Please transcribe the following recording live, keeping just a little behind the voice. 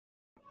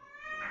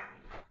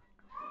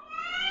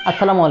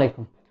আসসালামু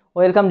আলাইকুম।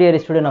 Welcome dear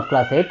student of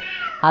class 8।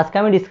 আজকে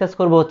আমি ডিসকাস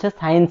করব হচ্ছে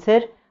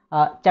সায়েন্সের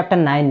চ্যাপ্টার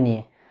 9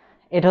 নিয়ে।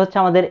 এটা হচ্ছে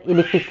আমাদের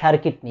ইলেকট্রিক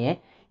সার্কিট নিয়ে,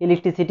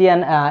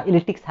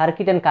 electric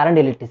circuit and current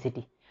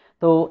electricity.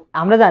 তো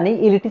আমরা জানি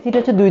ইলেকট্রিসিটি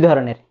হচ্ছে দুই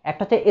ধরনের,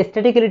 একটা হচ্ছে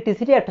স্ট্যাটিক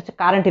ইলেকট্রিসিটি, একটা হচ্ছে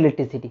কারেন্ট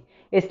ইলেকট্রিসিটি।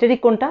 স্ট্যাটিক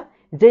কোনটা?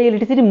 যে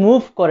ইলেকট্রিসিটি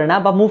মুভ করে না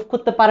বা মুভ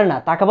করতে পারে না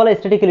তাকে বলে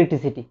স্ট্যাটিক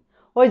ইলেকট্রিসিটি।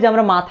 ওই যে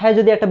আমরা মাথায়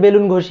যদি একটা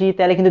বেলুন ঘষি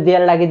তাহলে কিন্তু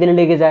দেয়ালে লাগিয়ে দিলে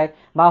লেগে যায়,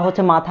 বা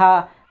হচ্ছে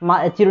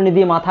চিরুনি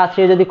দিয়ে মাথা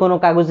আছড়ে যদি কোনো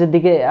কাগজের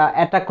দিকে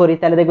অ্যাটাক করি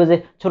তাহলে দেখবো যে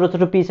ছোট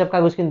ছোট পিস অফ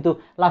কাগজ কিন্তু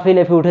লাফিয়ে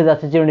লাফিয়ে উঠে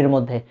যাচ্ছে চিরুনির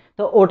মধ্যে।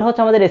 তো ওটা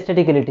হচ্ছে আমাদের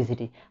স্ট্যাটিক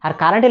ইলেকট্রিসিটি। আর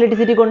কারেন্ট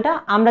ইলেকট্রিসিটি কোনটা?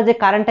 আমরা যে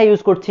কারেন্টটা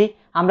ইউজ করছি,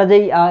 আমরা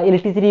যেই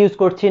ইলেকট্রিসিটি ইউজ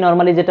করছি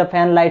নর্মালি, যেটা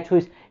ফ্যান, লাইট,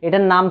 সুইচ,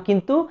 এটার নাম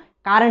কিন্তু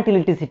কারেন্ট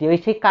ইলেকট্রিসিটি। ওই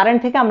সেই কারেন্ট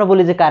থেকে আমরা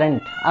বলি যে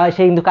কারেন্ট,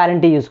 সেই কিন্তু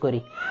কারেন্টই ইউজ করি।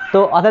 তো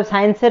অর্থাৎ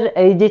সায়েন্সের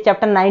এই যে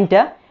চ্যাপ্টার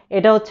 9টা,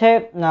 এটা হচ্ছে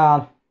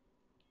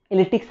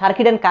electric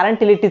circuit and current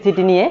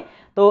electricity নিয়ে।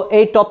 তো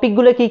এই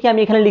টপিকগুলো কি কি আমি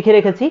এখানে লিখে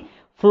রেখেছি।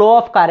 Flow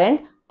of current,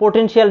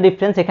 potential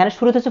difference. এখানে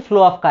শুরুতে হচ্ছে ফ্লো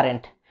অফ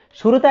কারেন্ট।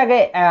 শুরুতে আগে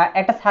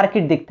একটা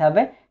সার্কিট দেখতে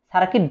হবে।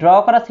 সার্কিট ড্র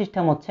করার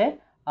সিস্টেম হচ্ছে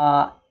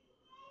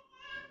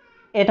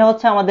এটা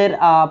হচ্ছে আমাদের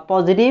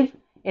পজিটিভ,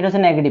 এটা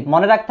হচ্ছে নেগেটিভ।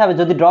 মনে রাখতে হবে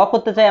যদি ড্র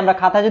করতে চাই আমরা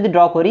খাতায় যদি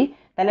ড্র করি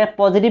তাহলে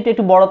পজিটিভটা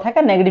একটু বড় থাকে,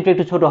 নেগেটিভটা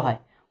একটু ছোট হয়।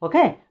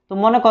 ওকে, তো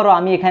মনে করো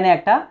আমি এখানে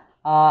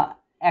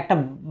একটা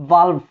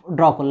বাল্ব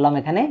ড্র করলাম,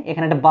 এখানে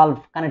একটা বাল্ব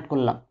কানেক্ট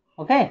করলাম।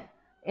 ওকে,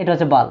 এটা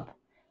হচ্ছে বাল্ব।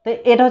 তো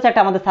এটা হচ্ছে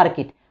একটা আমাদের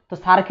সার্কিট। তো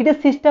সার্কিটের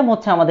সিস্টেম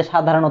হচ্ছে আমাদের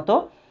সাধারণত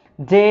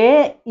যে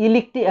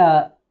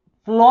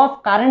ফ্লো অফ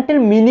কারেন্টের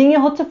মিনিংয়ে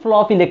হচ্ছে flow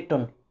of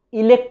electron.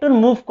 Electron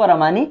move করা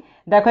মানে,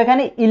 দেখো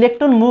এখানে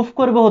ইলেকট্রন মুভ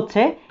করবে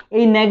হচ্ছে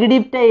এই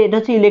নেগেটিভটা, এটা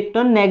হচ্ছে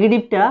ইলেকট্রন,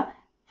 নেগেটিভটা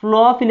ফ্লো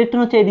অফ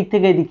ইলেকট্রন হচ্ছে এদিক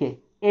থেকে এদিকে,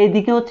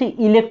 এইদিকে হচ্ছে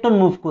ইলেকট্রন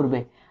মুভ করবে।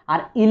 আর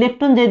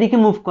ইলেকট্রন যেদিকে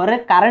মুভ করে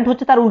কারেন্ট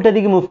হচ্ছে তার উল্টা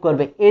দিকে মুভ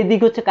করবে,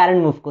 এইদিকে হচ্ছে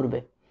কারেন্ট মুভ করবে।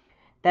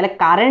 তাহলে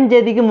কারেন্ট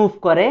যেদিকে মুভ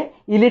করে,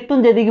 ইলেকট্রন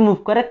যেদিকে মুভ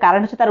করে,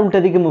 কারেন্ট হচ্ছে তার উল্টা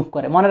দিকে মুভ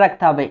করে। মনে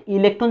রাখতে হবে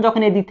ইলেকট্রন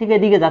যখন এদিক থেকে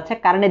এদিকে যাচ্ছে,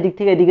 কারেন্ট এদিক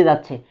থেকে এদিকে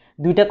যাচ্ছে,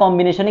 দুইটা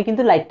কম্বিনেশনে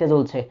কিন্তু লাইটটা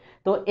জ্বলছে।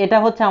 তো এটা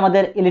হচ্ছে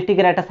আমাদের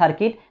ইলেকট্রিকের একটা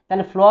সার্কিট।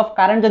 তাহলে ফ্লো অফ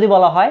কারেন্ট যদি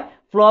বলা হয়,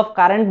 ফ্লো অফ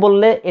কারেন্ট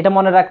বললে এটা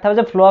মনে রাখতে হবে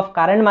যে ফ্লো অফ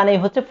কারেন্ট মানেই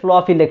হচ্ছে ফ্লো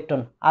অফ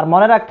ইলেকট্রন। আর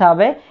মনে রাখতে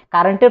হবে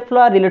কারেন্টের ফ্লো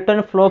আর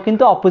ইলেকট্রনের ফ্লো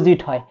কিন্তু অপোজিট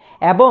হয়।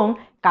 এবং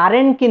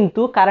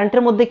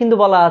কারেন্টের মধ্যে কিন্তু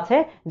বলা আছে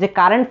যে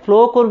কারেন্ট ফ্লো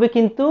করবে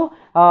কিন্তু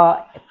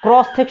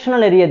ক্রস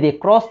সেকশনাল এরিয়া দিয়ে।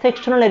 ক্রস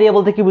সেকশনাল এরিয়া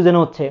বলতে কি বোঝানো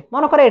হচ্ছে,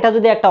 মনে করো এটা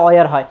যদি একটা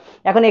ওয়্যার হয়,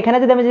 এখন এখানে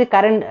যদি আমি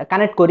কারেন্ট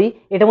কানেক্ট করি,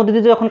 এটার মধ্যে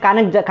যদি যখন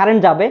কারেন্ট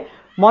যাবে,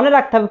 মনে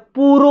রাখতে হবে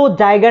পুরো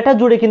জায়গাটা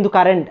জুড়ে কিন্তু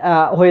কারেন্ট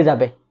হয়ে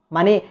যাবে।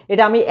 মানে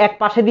এটা আমি এক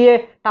পাশে দিয়ে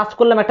টাচ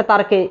করলাম একটা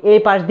তারকে, এই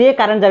পাশ দিয়ে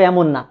কারেন্ট যাবে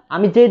এমন না,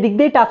 আমি যে দিক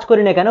দিয়েই টাচ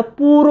করি না কেন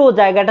পুরো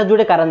জায়গাটা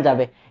জুড়ে কারেন্ট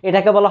যাবে।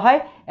 এটাকে বলা হয়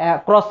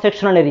ক্রস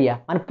সেকশনাল এরিয়া,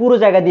 মানে পুরো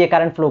জায়গা দিয়ে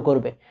কারেন্ট ফ্লো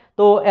করবে।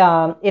 তো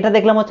এটা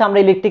দেখলাম হচ্ছে আমরা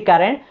ইলেকট্রিক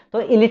কারেন্ট। তো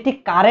ইলেকট্রিক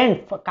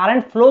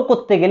কারেন্ট ফ্লো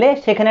করতে গেলে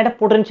সেখানে একটা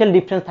পোটেনশিয়াল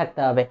ডিফারেন্স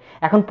থাকতে হবে।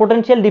 এখন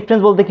পোটেনশিয়াল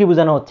ডিফারেন্স বলতে কি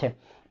বোঝানো হচ্ছে?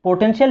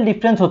 পোটেনশিয়াল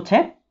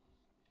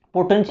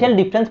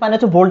ডিফারেন্স মানে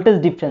হচ্ছে ভোল্টেজ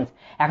ডিফারেন্স।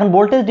 এখন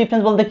ভোল্টেজ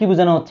ডিফারেন্স বলতে কি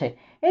বোঝানো হচ্ছে?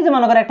 এই যে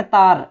মনে করো একটা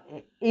তার,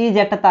 এই যে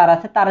একটা তার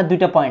আছে, তারের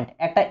দুইটা পয়েন্ট,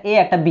 একটা এ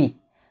একটা বি।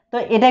 তো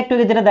এটা একটু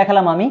যেটা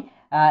দেখালাম আমি,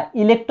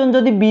 ইলেকট্রন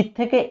যদি বি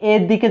থেকে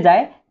এর দিকে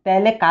যায়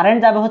তাহলে কারেন্ট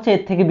যাবে হচ্ছে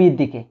এর থেকে বির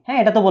দিকে। হ্যাঁ,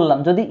 এটা তো বললাম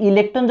যদি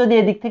ইলেকট্রন যদি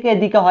এদিক থেকে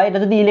এদিকে হয়, এটা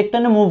যদি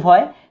ইলেকট্রনে মুভ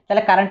হয়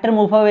তাহলে কারেন্টের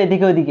মুভ হবে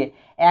এদিকে ওদিকে।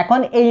 এখন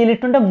এই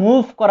ইলেকট্রনটা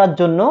মুভ করার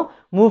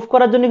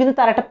জন্য কিন্তু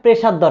তার একটা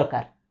প্রেসার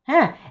দরকার।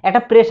 হ্যাঁ,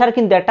 একটা প্রেসার,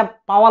 কিন্তু একটা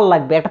পাওয়ার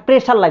লাগবে, একটা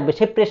প্রেসার লাগবে।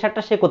 সেই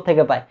প্রেসারটা সে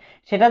কোত্থেকে পায়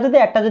সেটা যদি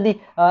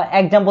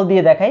এক্সাম্পল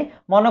দিয়ে দেখাই,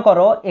 মনে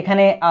করো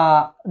এখানে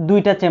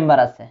দুইটা চেম্বার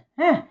আছে।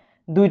 হ্যাঁ,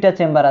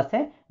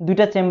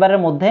 দুইটা চেম্বারের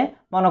মধ্যে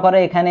মনে করো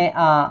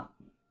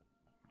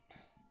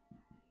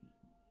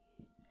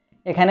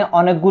এখানে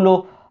অনেকগুলো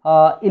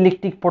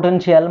ইলেকট্রিক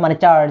পোটেনশিয়াল মানে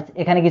চার্জ,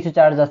 এখানে কিছু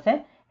চার্জ আছে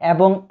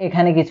এবং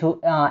এখানে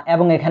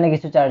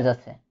কিছু চার্জ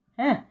আছে।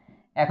 হ্যাঁ,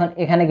 এখন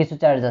এখানে কিছু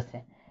চার্জ আছে।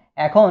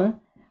 এখন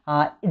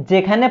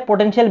যেখানে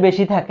পোটেনশিয়াল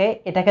বেশি থাকে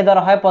এটাকে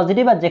ধরা হয়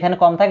পজিটিভ, আর যেখানে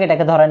কম থাকে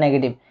এটাকে ধরা হয়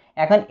নেগেটিভ।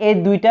 এখন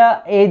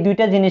এই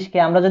দুইটা জিনিসকে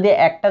আমরা যদি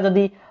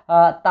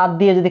তার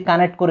দিয়ে যদি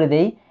কানেক্ট করে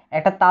দেই,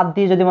 একটা তার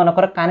দিয়ে যদি মনে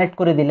করো কানেক্ট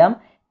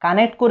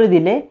করে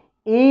দিলে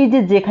এই যে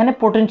যেখানে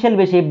পোটেনশিয়াল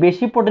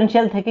বেশি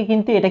পোটেনশিয়াল থেকে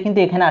কিন্তু এটা কিন্তু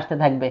এখানে আসতে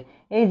থাকবে।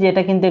 এই যে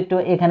এটা কিন্তু একটু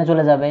এখানে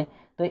চলে যাবে,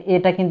 তো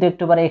এটা কিন্তু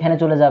একটু পরে এখানে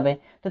চলে যাবে।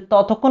 তো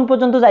ততক্ষণ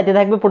পর্যন্ত যাইতে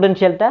থাকবে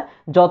পোটেনশিয়ালটা,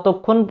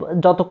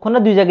 যতক্ষণ না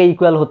দুই জায়গায়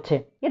ইকুয়াল হচ্ছে।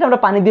 এটা আমরা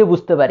পানি দিয়ে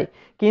বুঝতে পারি।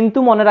 কিন্তু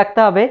মনে রাখতে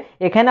হবে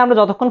এখানে আমরা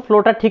যতক্ষণ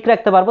ফ্লোটা ঠিক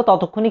রাখতে পারবো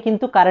ততক্ষণই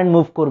কিন্তু কারেন্ট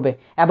মুভ করবে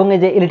এবং এই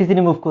যে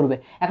ইলেকট্রিসিটি মুভ করবে।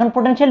 এখন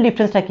পোটেনশিয়াল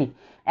ডিফারেন্সটা কি?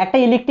 একটা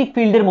ইলেকট্রিক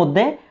ফিল্ডের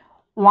মধ্যে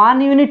 1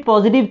 ইউনিট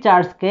পজিটিভ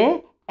চার্জকে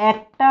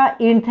একটা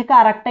এন্ড থেকে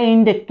আরেকটা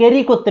এন্ডে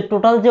ক্যারি করতে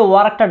টোটাল যে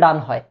ওয়ার্কটা ডান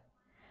হয়,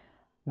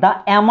 the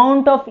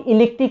amount of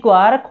electric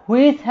work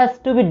which has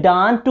to be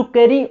done to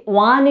carry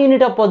 1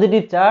 unit of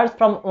positive charge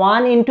from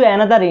one end to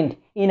another end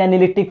in an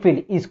electric field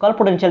is called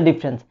potential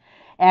difference.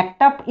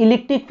 একটা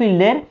electric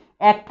ফিল্ডের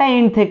একটা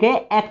and থেকে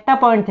একটা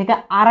point থেকে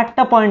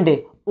আরেকটা পয়েন্টে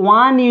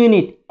 1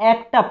 unit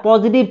একটা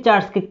positive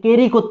চার্জকে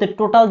carry করতে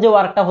টোটাল যে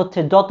ওয়ার্কটা হচ্ছে,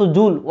 যত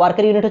জুল,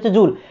 ওয়ার্কের ইউনিট হচ্ছে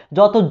জুল,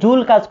 যত জুল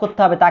কাজ করতে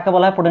হবে তাকে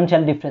বলা হয়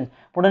পোটেনশিয়াল ডিফারেন্স।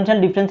 পোটেনশিয়াল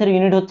ডিফারেন্সের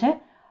ইউনিট হচ্ছে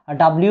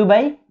ডাব্লিউ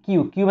বাই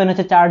কিউ, কিউ মানে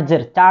হচ্ছে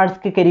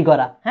চার্জকে ক্যারি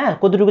করা, হ্যাঁ,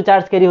 কতটুকু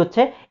চার্জ ক্যারি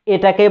হচ্ছে,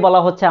 এটাকেই বলা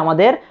হচ্ছে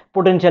আমাদের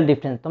পোটেনশিয়াল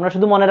ডিফারেন্স। তোমরা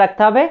শুধু মনে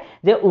রাখতে হবে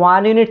যে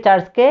 1 ইউনিট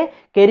চার্জকে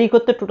ক্যারি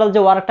করতে টোটাল যে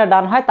ওয়ার্কটা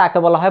ডান হয় তাকে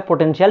বলা হয়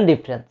পোটেনশিয়াল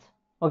ডিফারেন্স।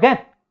 ওকে,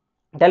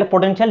 তাহলে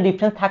পোটেনশিয়াল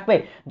ডিফারেন্স থাকবে,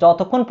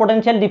 যতক্ষণ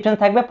পোটেনশিয়াল ডিফারেন্স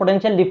থাকবে,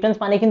 পোটেনশিয়াল ডিফারেন্স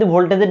মানে কিন্তু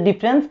ভোল্টেজের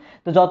ডিফারেন্স,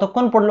 তো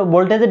যতক্ষণ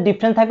ভোল্টেজের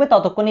ডিফারেন্স থাকবে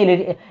ততক্ষণই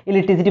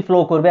ইলেকট্রিসিটি ফ্লো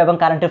করবে এবং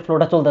কারেন্টের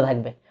ফ্লোটা চলতে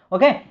থাকবে।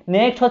 ওকে,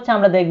 নেক্সট হচ্ছে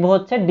আমরা দেখবো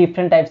হচ্ছে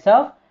ডিফারেন্ট টাইপস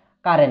অফ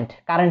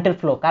কারেন্টের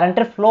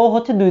ফ্লো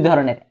হচ্ছে দুই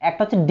ধরনের,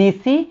 একটা হচ্ছে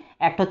ডিসি,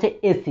 একটা হচ্ছে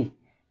এসি।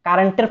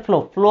 কারেন্টের ফ্লো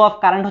অফ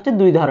কারেন্ট হচ্ছে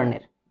দুই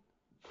ধরনের,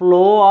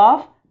 ফ্লো অফ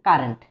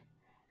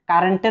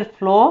কারেন্টের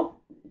ফ্লো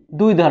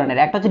দুই ধরনের,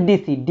 একটা হচ্ছে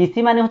ডিসি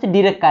মানে হচ্ছে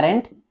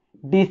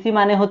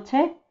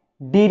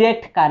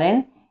ডিরেক্ট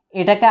কারেন্ট,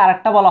 এটাকে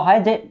আরেকটা বলা হয়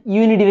যে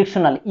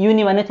ইউনিডিরেকশনাল,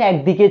 ইউনি মানে হচ্ছে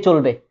একদিকে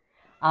চলবে,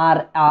 আর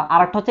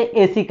আরেকটা হচ্ছে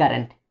এসি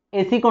কারেন্ট।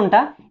 এসি কোনটা?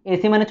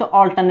 এসি মানে হচ্ছে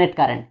অল্টারনেট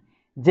কারেন্ট,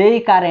 যেই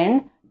কারেন্ট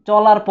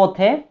চলার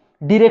পথে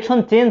ডিরেকশন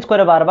চেঞ্জ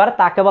করে বারবার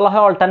তাকে বলা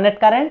হয় অল্টারনেট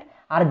কারেন্ট,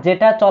 আর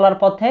যেটা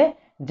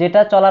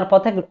চলার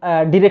পথে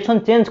ডিরেকশন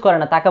চেঞ্জ করে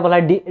না তাকে বলা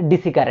হয়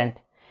ডিসি কারেন্ট।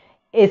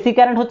 এসি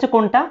কারেন্ট হচ্ছে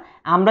কোনটা?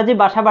 আমরা যে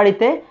বাসা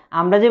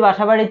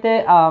বাড়িতে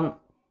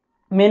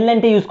মেন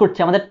লাইনটা ইউজ করছি,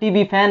 আমাদের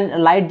টিভি, ফ্যান,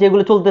 লাইট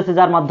যেগুলো চলতেছে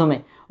যার মাধ্যমে,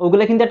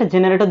 ওগুলো কিন্তু একটা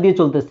জেনারেটর দিয়ে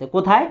চলতেছে।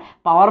 কোথায়?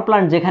 পাওয়ার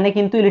প্ল্যান্ট, যেখানে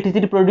কিন্তু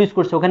ইলেকট্রিসিটি প্রডিউস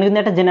করছে, ওখানে কিন্তু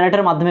একটা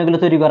জেনারেটরের মাধ্যমে এগুলো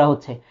তৈরি করা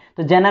হচ্ছে।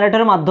 তো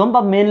জেনারেটরের মাধ্যম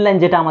বা মেন লাইন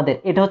যেটা আমাদের,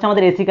 এটা হচ্ছে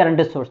আমাদের এসি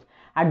কারেন্টের সোর্স।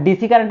 আর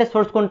ডিসি কারেন্টের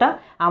সোর্স কোনটা?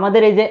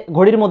 আমাদের এই যে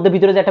ঘড়ির মধ্যে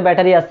ভিতরে যে একটা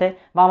ব্যাটারি আছে,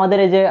 বা আমাদের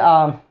এই যে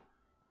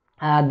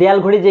দেয়াল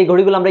ঘড়ি, যে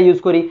ঘড়িগুলো আমরা ইউজ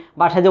করি,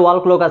 বাসায় যে ওয়াল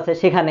ক্লক আছে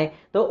সেখানে,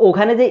 তো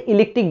ওখানে যে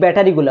ইলেকট্রিক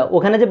ব্যাটারিগুলো,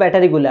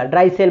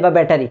 ড্রাই সেল বা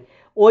ব্যাটারি,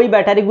 ওই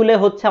ব্যাটারিগুলো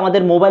হচ্ছে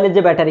আমাদের মোবাইলের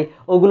যে ব্যাটারি,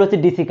 ওগুলো হচ্ছে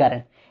ডিসি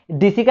কারেন্ট।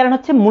 ডিসি কারেন্ট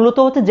হচ্ছে মূলত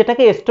হচ্ছে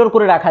যেটাকে স্টোর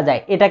করে রাখা যায়,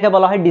 এটাকে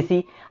বলা হয় ডিসি।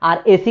 আর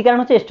এসি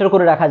কারেন্ট হচ্ছে স্টোর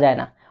করে রাখা যায়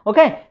না।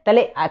 ওকে,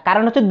 তাহলে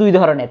কারেন্ট হচ্ছে দুই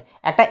ধরনের,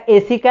 একটা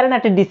এসি কারেন্ট,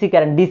 একটা ডিসি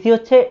কারেন্ট। ডিসি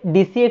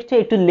হচ্ছে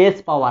একটু লেস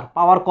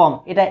পাওয়ার কম,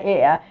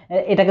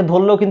 এটাকে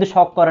ধরলেও কিন্তু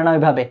শক করে না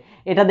ওইভাবে।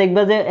 এটা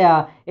দেখবে যে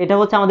এটা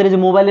হচ্ছে আমাদের যে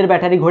মোবাইলের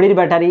ব্যাটারি, ঘড়ির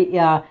ব্যাটারি,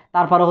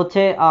 তারপরে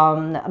হচ্ছে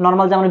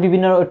নর্মাল যে আমরা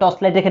বিভিন্ন টর্চ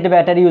লাইটের ক্ষেত্রে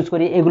ব্যাটারি ইউজ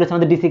করি, এগুলো হচ্ছে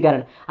আমাদের ডিসি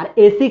কারেন্ট। আর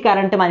এসি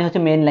কারেন্টে মানে হচ্ছে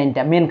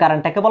মেন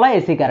কারেন্টটাকে বলা হয়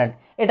এসি কারেন্ট,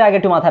 এটা আগে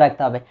একটু মাথায়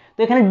রাখতে হবে। তো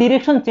এখানে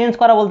ডিরেকশন চেঞ্জ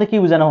করা বলতে কি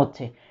বোঝানো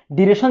হচ্ছে?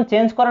 ডিরেকশন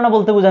চেঞ্জ করা না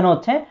বলতে বোঝানো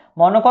হচ্ছে,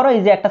 মনে করো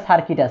এই যে একটা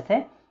সার্কিট আছে,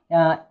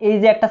 এই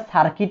যে একটা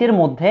সার্কিটের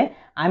মধ্যে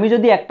আমি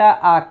যদি একটা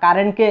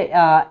কারেন্টকে,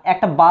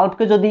 একটা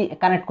বাল্বকে যদি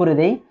কানেক্ট করে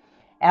দেই,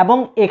 এবং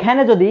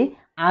এখানে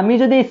আমি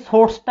যদি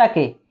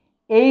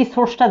এই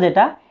সোর্সটা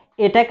যেটা,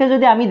 এটাকে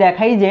যদি আমি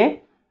দেখাই যে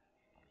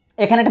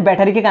এখানে একটা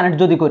ব্যাটারিকে কানেক্ট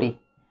যদি করি,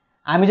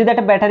 আমি যদি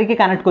একটা ব্যাটারিকে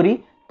কানেক্ট করি,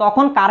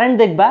 তখন কারেন্ট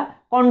দেখবা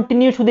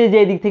কন্টিনিউ শুধু এই যে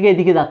এদিক থেকে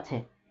এদিকে যাচ্ছে,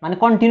 মানে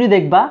কন্টিনিউ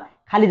দেখবা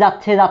খালি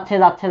যাচ্ছে,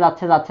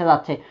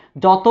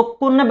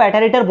 যতক্ষণ না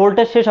ব্যাটারিটার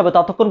ভোল্টেজ শেষ হবে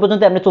ততক্ষণ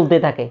পর্যন্ত এমনি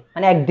চলতেই থাকে,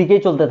 মানে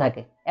একদিকেই চলতে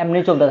থাকে, এমনি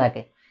চলতে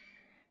থাকে,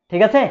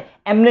 ঠিক আছে,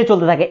 এমনি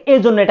চলতে থাকে, এই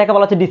জন্য এটাকে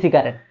বলা হচ্ছে ডিসি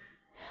কারেন্ট।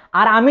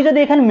 আর আমি যদি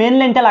এখানে মেন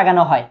লাইনটা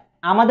লাগানো হয়,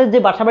 আমাদের যে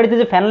বাসা বাড়িতে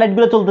যে ফ্যান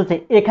লাইটগুলো চলতেছে,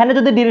 এখানে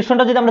যদি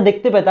ডিরেকশনটা যদি আমরা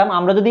দেখতে পেতাম,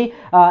 আমরা যদি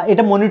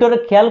এটা মনিটরে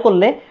খেয়াল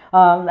করলে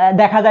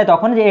দেখা যায়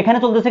তখন যে এখানে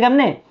চলতেছে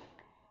কেমনে,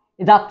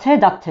 যাচ্ছে,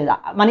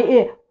 মানে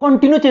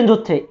কন্টিনিউ চেঞ্জ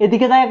হচ্ছে,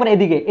 এদিকে যায় একবার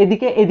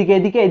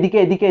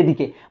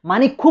এদিকে,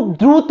 মানে খুব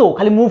দ্রুত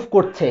খালি মুভ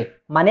করছে,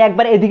 মানে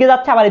একবার এদিকে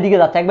যাচ্ছে, আবার এদিকে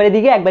যাচ্ছে, একবার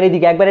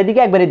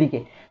এদিকে।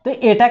 তো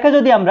এটাকে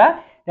যদি আমরা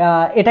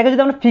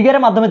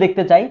ফিগারের মাধ্যমে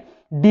দেখতে চাই,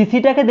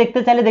 ডিসিটাকে দেখতে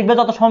চাইলে দেখবে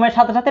যত সময়ের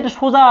সাথে সাথে এটা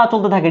সোজা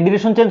চলতে থাকে,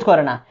 ডিরেকশন চেঞ্জ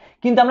করে না।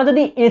 কিন্তু আমরা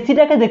যদি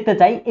এসিটাকে দেখতে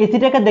চাই,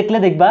 এসিটাকে দেখলে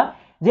দেখবা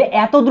যে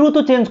এত দ্রুত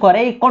চেঞ্জ করে,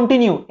 এই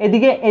কন্টিনিউ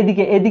এদিকে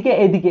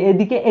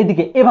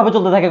এভাবে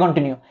চলতে থাকে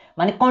কন্টিনিউ,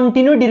 মানে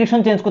কন্টিনিউ ডিরেকশন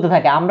চেঞ্জ করতে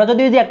থাকে। আমরা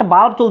যদি যে একটা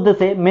বাল্ব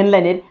চলতেছে মেন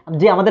লাইনের,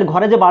 যে আমাদের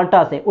ঘরে যে বাল্বটা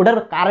আছে, ওটার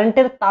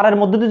কারেন্টের তারের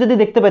মধ্যে দিয়ে যদি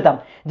দেখতে পেতাম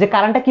যে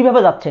কারেন্টটা কিভাবে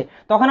যাচ্ছে,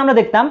 তখন আমরা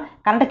দেখতাম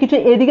কারেন্টটা কিছু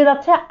এদিকে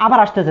যাচ্ছে, আবার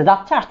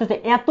আসতেছে,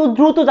 এত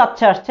দ্রুত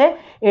আসছে,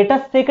 এটা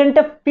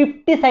সেকেন্ডে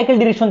 50 সাইকেল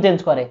ডিরেকশন চেঞ্জ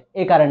করে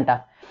এই কারেন্টটা।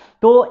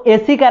 তো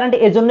এসি কারেন্ট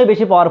এর জন্য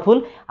বেশি পাওয়ারফুল।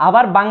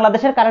 আবার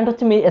বাংলাদেশের কারেন্ট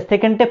হচ্ছে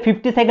সেকেন্ডে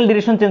 50 সাইকেল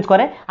ডিরেকশন চেঞ্জ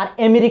করে, আর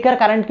আমেরিকার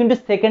কারেন্ট কিন্তু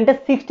সেকেন্ডে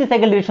 60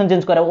 সাইকেল ডিরেকশন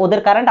চেঞ্জ করে, ওদের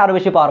কারেন্ট আরো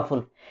বেশি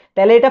পাওয়ারফুল।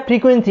 তাহলে এটা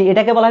ফ্রিকোয়েন্সি,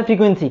 এটাকে বলা হয়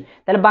ফ্রিকোয়েন্সি।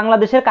 তাহলে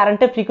বাংলাদেশের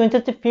কারেন্টের ফ্রিকোয়েন্সি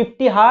হচ্ছে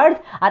 50 হার্টজ,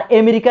 আর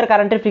আমেরিকার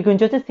কারেন্টের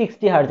ফ্রিকোয়েন্সি হচ্ছে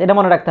 60 হার্টজ, এটা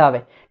মনে রাখতে হবে,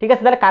 ঠিক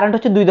আছে। তাহলে কারেন্ট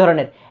হচ্ছে দুই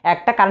ধরনের,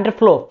 একটা কারেন্টের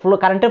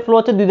ফ্লো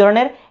হচ্ছে দুই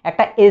ধরনের,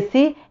 একটা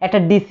এসি, একটা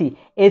ডিসি।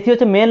 এসি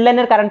হচ্ছে মেন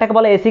লাইনের কারেন্টটাকে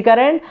বলে এসি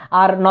কারেন্ট,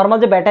 আর নর্মাল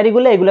যে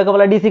ব্যাটারিগুলো এগুলোকে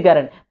বলে ডিসি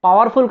কারেন্ট।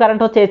 পাওয়ারফুল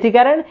কারেন্ট হচ্ছে এসি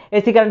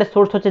কারেন্টের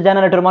সোর্স হচ্ছে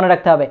জেনারেটর, মনে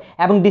রাখতে হবে।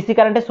 এবং ডিসি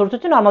কারেন্টের সোর্স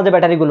হচ্ছে নর্মাল যে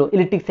ব্যাটারিগুলো,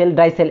 ইলেকট্রিক সেল,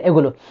 ড্রাই সেল,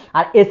 এগুলো।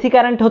 আর এসি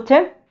কারেন্ট হচ্ছে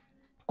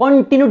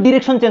কন্টিনিউ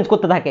ডিরেকশন চেঞ্জ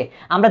করতে থাকে,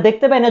 আমরা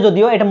দেখতে পাই না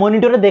যদিও, এটা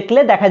মনিটরে দেখলে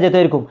দেখা যেত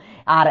এরকম।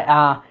 আর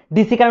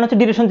ডিসি কারেন্ট হচ্ছে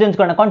ডিরেকশন চেঞ্জ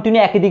করে না,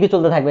 কন্টিনিউ একই দিকে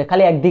চলতে থাকবে,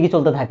 খালি একদিকে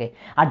চলতে থাকে।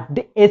 আর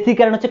এসি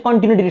কারেন্ট হচ্ছে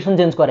কন্টিনিউ ডিরেকশন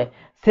চেঞ্জ করে,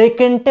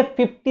 সেকেন্ডে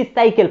 50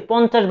 সাইকেল,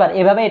 50 বার,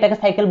 এভাবে এটাকে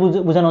সাইকেল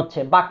বোঝানো হচ্ছে,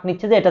 বাক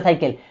নিচ্ছে যে এটা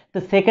সাইকেল, তো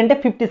সেকেন্ডে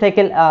 50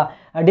 সাইকেল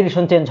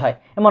ডিরেকশন চেঞ্জ হয়,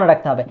 মনে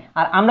রাখতে হবে।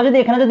 আর আমরা যদি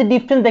এখানে যদি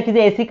ডিফারেন্স দেখি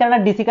যে এসি কারেন্ট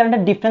আর ডিসি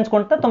কারেন্টের ডিফারেন্স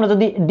কোনটা, তোমরা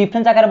যদি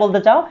ডিফারেন্স আকারে বলতে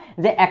চাও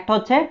যে একটা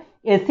হচ্ছে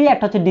এসি,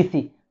 একটা হচ্ছে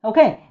ডিসি,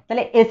 ওকে,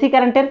 তাহলে এসি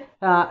কারেন্টের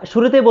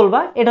শুরুতেই বলবা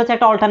এটা হচ্ছে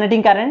একটা অল্টারনেটিং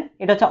কারেন্ট,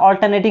 এটা হচ্ছে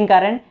অল্টারনেটিং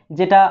কারেন্ট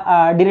যেটা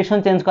ডিরেকশন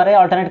চেঞ্জ করে,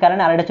 অল্টারনেট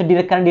কারেন্ট। আর এটা হচ্ছে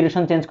ডিরেক্ট কারেন্ট,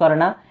 ডিরেকশন চেঞ্জ করে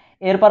না।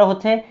 এরপর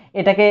হচ্ছে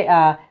এটাকে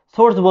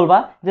সোর্স বলবা,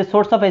 যে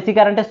সোর্স অফ এসি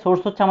কারেন্টের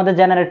সোর্স হচ্ছে আমাদের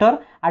জেনারেটর,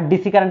 আর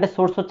ডিসি কারেন্টের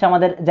সোর্স হচ্ছে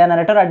আমাদের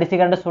জেনারেটর, আর ডিসি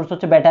কারেন্টের সোর্স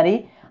হচ্ছে ব্যাটারি।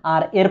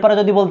 আর এরপরে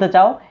যদি বলতে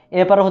চাও,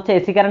 এরপরে হচ্ছে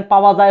এসি কারেন্ট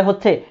পাওয়া যায়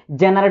হচ্ছে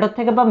জেনারেটর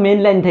থেকে বা মেইন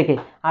লাইন থেকে,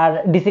 আর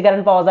ডিসি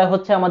কারেন্ট পাওয়া যায়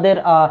হচ্ছে আমাদের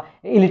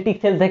ইলেকট্রিক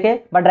সেল থেকে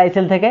বা ড্রাই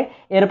সেল থেকে।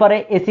 এরপরে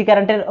এসি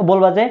কারেন্টের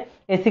বলবা যে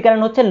এসি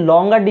কারেন্ট হচ্ছে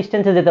লঙ্গার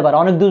ডিস্টেন্সে যেতে পারে,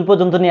 অনেক দূর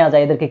পর্যন্ত নেওয়া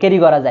যায়, এদেরকে ক্যারি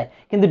করা যায়,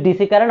 কিন্তু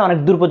ডিসি কারেন্ট অনেক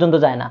দূর পর্যন্ত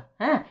যায় না।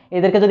 হ্যাঁ,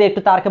 এদেরকে যদি একটু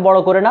তারকে বড়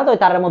করে নাও তো ওই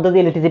তারের মধ্যে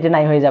দিয়ে ইলেকট্রিসিটি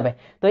নাই হয়ে যাবে।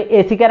 তো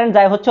এসি কারেন্ট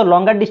যায় হচ্ছে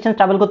লঙ্গার ডিস্টেন্স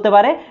ট্রাভেল করতে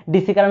পারে,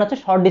 ডিসি কারেন্ট হচ্ছে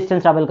শর্ট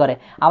ডিস্টেন্স ট্রাভেল করে।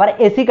 আবার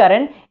এসি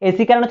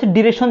কারেন্ট হচ্ছে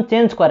ডিরেকশন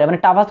চেঞ্জ করে, মানে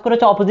ট্রাভার্স করে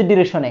হচ্ছে অপোজিট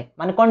ডিরেকশনে,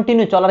 মানে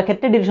কন্টিনিউ চলার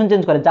ক্ষেত্রে ডিরেকশন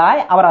চেঞ্জ করে, যায়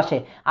আবার আসে,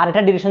 আর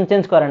এটা ডিরেকশন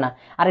চেঞ্জ করে না।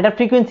 আর এটা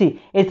ফ্রিকোয়েন্সি,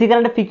 এসি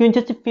কারেন্টের ফ্রিকোয়েন্সি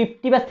হচ্ছে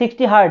 50 বা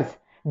 60 হার্টজ,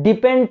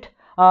 ডিপেন্ড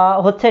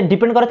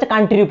করে হচ্ছে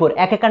কান্ট্রির উপর,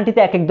 এক এক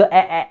কান্ট্রিতে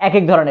এক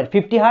এক ধরনের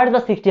 50 হার্টজ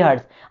বা 60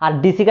 হার্টজ। আর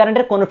ডিসি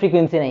কারেন্টের কোনো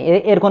ফ্রিকোয়েন্সি নেই,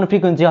 এর কোনো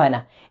ফ্রিকোয়েন্সি হয় না।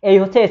 এই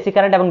হচ্ছে এসি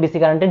কারেন্ট এবং ডিসি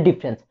কারেন্টের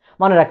ডিফারেন্স,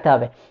 মনে রাখতে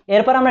হবে।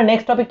 এরপর আমরা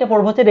নেক্সট টপিকটা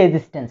পড়বো হচ্ছে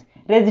রেজিস্ট্যান্স।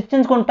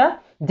 রেজিস্ট্যান্স কোনটা?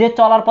 যে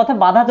চলার পথে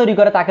বাধা তৈরি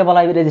করে তাকে বলা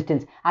হয়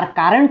রেজিস্ট্যান্স, আর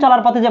কারেন্ট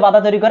চলার পথে যে বাধা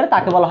তৈরি করে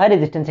তাকে বলা হয়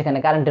রেজিস্ট্যান্স। এখানে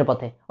কারেন্টের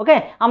পথে, ওকে,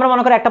 আমরা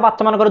মনে করি একটা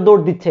বাচ্চা মনে করে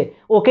দৌড় দিচ্ছে,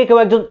 ওকে কেউ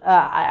একজন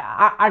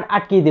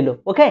আটকিয়ে দিল,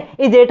 ওকে,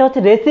 এই যে এটা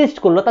হচ্ছে রেসিস্ট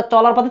করলো, তার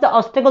চলার পথে যে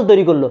অবস্টাকল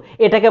তৈরি করলো,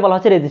 এটাকে বলা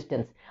হচ্ছে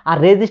রেজিস্ট্যান্স। আর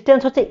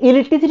রেজিস্ট্যান্স হচ্ছে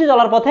ইলেকট্রিসিটি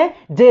চলার পথে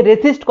যে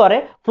রেসিস্ট করে,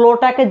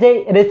 ফ্লোটাকে যে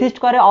রেসিস্ট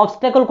করে,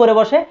 অবস্টাকল করে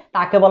বসে,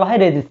 তাকে বলা হয়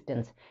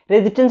রেজিস্ট্যান্স।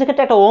 রেজিস্ট্যান্সের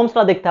ক্ষেত্রে একটা ওহমস ল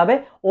দেখতে হবে।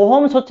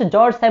 ওহমস হচ্ছে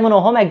জর্জ সাইমন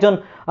ওহম, একজন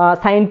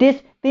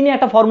সায়েন্টিস্ট, তিনি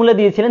একটা ফর্মুলা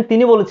দিয়েছিলেন।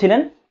 তিনি বলেছিলেন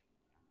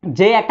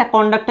যে একটা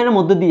কন্ডাক্টরের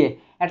মধ্যে দিয়ে,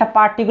 একটা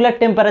পার্টিকুলার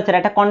টেম্পারেচার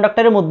একটা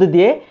কন্ডাক্টরের মধ্যে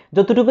দিয়ে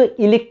যতটুকু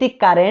electric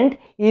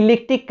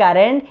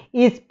current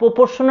is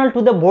proportional to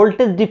the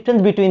voltage difference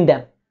between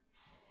them.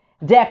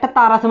 যে একটা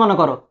তার আছে মনে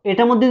করো,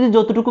 এটার মধ্যে দিয়ে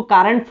যতটুকু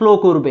কারেন্ট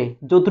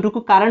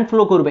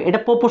ফ্লো করবে এটা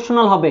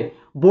প্রপোর্শনাল হবে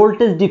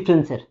ভোল্টেজ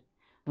ডিফারেন্সের।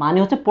 মানে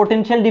হচ্ছে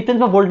পোটেনশিয়াল ডিফারেন্স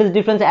বা ভোল্টেজ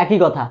ডিফারেন্স একই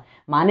কথা।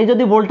 মানে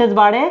যদি ভোল্টেজ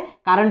বাড়ে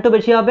কারেন্টও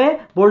বেশি হবে,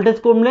 ভোল্টেজ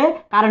কমলে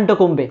কারেন্টও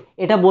কমবে।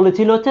 এটা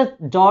বলেছিল হচ্ছে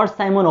জর্জ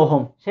সাইমন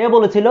ওহম। সে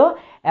বলেছিল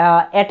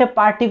at a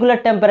particular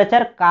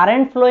temperature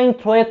current flowing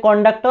through a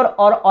conductor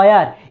or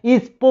wire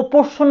is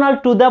proportional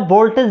to the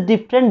voltage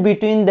difference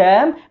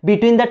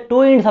between the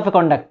two ends of a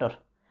conductor.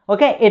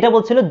 ওকে, এটা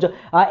বলছিল।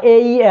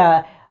 এই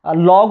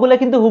লগুলো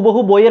কিন্তু হুবহু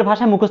বইয়ের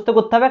ভাষায় মুখস্থ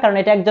করতে হবে, কারণ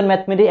এটা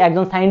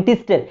একজন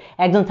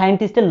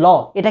সায়েন্টিস্টের ল,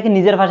 এটাকে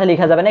নিজের ভাষায়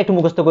লেখা যাবে না, একটু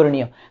মুখস্থ করে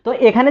নিও। তো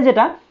এখানে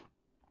যেটা,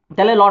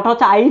 তাহলে লটা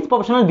হচ্ছে আই ইজ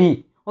প্রপোর্শনাল ভি,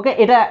 ওকে,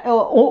 এটা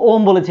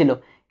ওম বলেছিল।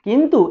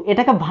 কিন্তু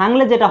এটাকে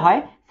ভাঙলে যেটা হয়,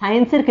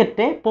 সায়েন্সের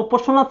ক্ষেত্রে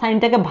প্রপোর্শনাল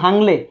সাইনটাকে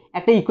ভাঙলে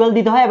একটা ইকুয়াল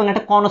দিতে হয় এবং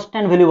একটা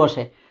কনস্ট্যান্ট ভ্যালু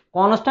বসে।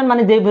 কনস্ট্যান্ট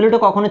মানে যে ভ্যালুটা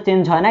কখনো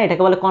চেঞ্জ হয় না,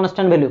 এটাকে বলে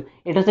কনস্ট্যান্ট ভ্যালু।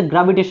 এটা হচ্ছে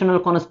গ্র্যাভিটেশনাল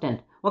কনস্ট্যান্ট,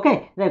 ওকে,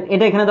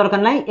 এটা এখানে দরকার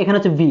নাই, এখানে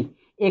হচ্ছে ভি।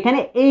 এখানে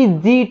এই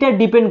জিটা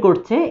ডিপেন্ড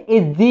করছে, এই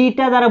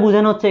জিটা দ্বারা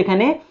বোঝানো হচ্ছে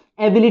এখানে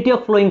অ্যাবিলিটি অফ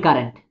ফ্লোয়িং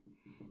কারেন্ট।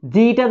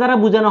 জিটা দ্বারা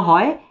বোঝানো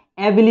হয়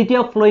অ্যাবিলিটি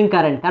অফ ফ্লোয়িং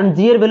কারেন্ট, কারণ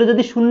জি এর ভ্যালু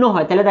যদি শূন্য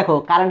হয় তাহলে দেখো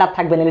কারেন্ট আর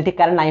থাকবে না, ইলেকট্রিক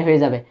কারেন্ট নাই হয়ে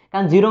যাবে,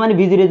 কারণ জিরো মানে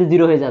ভি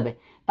জিরো হয়ে যাবে।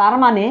 তার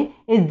মানে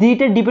এই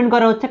জিটা ডিপেন্ড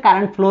করে হচ্ছে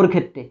কারেন্ট ফ্লোর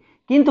ক্ষেত্রে।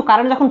 কিন্তু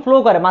কারেন্ট যখন ফ্লো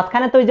করে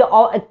মাঝখানে তো ওই যে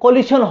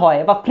কলিশন হয়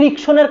বা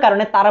ফ্রিকশনের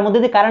কারণে তার মধ্যে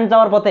দিয়ে কারেন্ট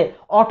যাওয়ার পথে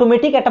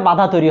অটোমেটিক একটা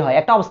বাধা তৈরি হয়,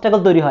 একটা অবস্টাকল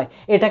তৈরি হয়,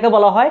 এটাকে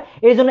বলা হয়।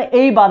 এই জন্য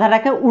এই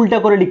বাধাটাকে উল্টা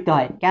করে লিখতে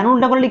হয়। কেন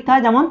উল্টা করে লিখতে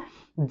হয়? যেমন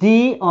জি,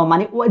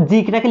 মানে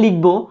জিটাকে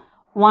লিখবো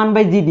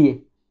 1/g দিয়ে,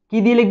 কি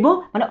দিয়ে লিখবো,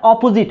 মানে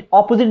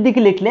অপোজিট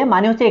দিকে লিখলে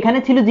মানে হচ্ছে এখানে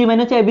ছিল জি মানে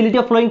হচ্ছে অ্যাবিলিটি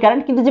অফ ফ্লোয়িং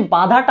কারেন্ট, কিন্তু যে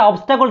বাধাটা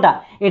অবস্টাকলটা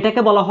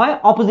এটাকে বলা হয়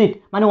অপোজিট,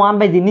 মানে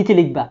 1/g নিচে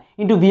লিখবা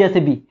ইন্টু ভি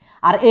আছে বি।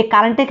 আর এই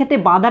কারেন্টের ক্ষেত্রে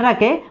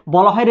বাধাটাকে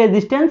বলা হয়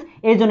রেজিস্ট্যান্স,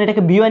 এই জন্য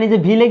এটাকে বি ওয়ান ইজ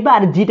ভি লিখবা,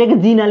 আর জিটাকে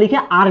জি না লিখে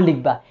আর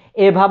লিখবা।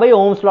 এভাবেই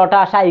ওহমস লটা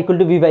আসা I equal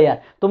to V by আর।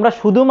 তোমরা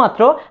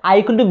শুধুমাত্র I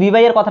equal to V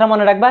by আর কথাটা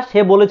মনে রাখবা। সে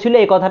বলেছিল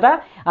এই কথাটা,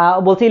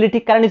 বলছে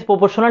electric current is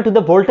proportional to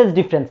the voltage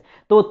difference.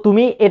 তো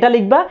তুমি এটা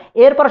লিখবা,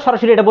 এরপর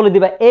সরাসরি এটা বলে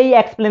দিবা, এই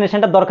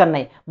এক্সপ্লেনেশনটা দরকার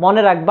নাই,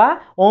 মনে রাখবা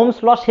ওহমস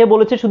ল সে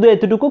বলেছে শুধু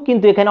এতটুকু,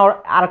 কিন্তু এখানে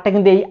আরেকটা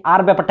কিন্তু এই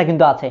আর ব্যাপারটা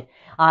কিন্তু আছে।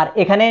 আর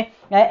এখানে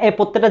এই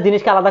প্রত্যেকটা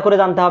জিনিসকে আলাদা করে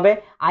জানতে হবে।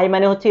 আই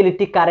মানে হচ্ছে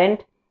ইলেকট্রিক কারেন্ট,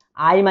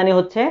 আই মানে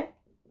হচ্ছে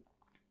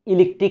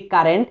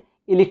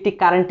ইলেকট্রিক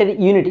কারেন্টের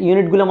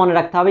ইউনিটগুলো মনে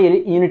রাখতে হবে।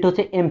 ইউনিট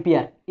হচ্ছে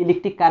এম্পিয়ার,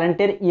 ইলেকট্রিক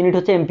কারেন্টের ইউনিট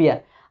হচ্ছে এম্পিয়ার।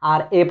 আর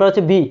এরপর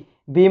হচ্ছে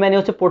বি মানে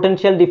হচ্ছে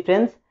পোটেনশিয়াল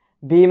ডিফারেন্স,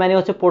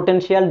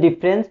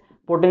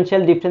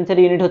 পোটেনশিয়াল ডিফারেন্সের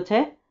ইউনিট হচ্ছে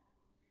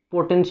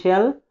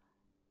পোটেনশিয়াল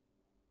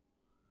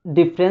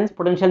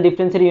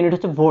ডিফারেন্সের ইউনিট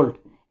হচ্ছে ভোল্ট।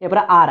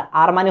 এরপরে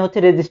আর মানে হচ্ছে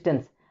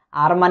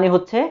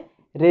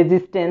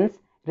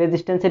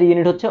রেজিস্ট্যান্সের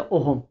ইউনিট হচ্ছে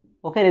ওহম,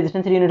 ওকে,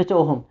 রেজিস্ট্যান্সের ইউনিট হচ্ছে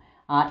ওহম।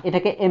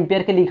 এটাকে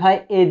এম্পিয়ারকে লিখা হয়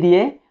এ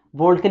দিয়ে,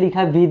 ভোল্টকে লিখা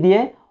হয় ভি দিয়ে,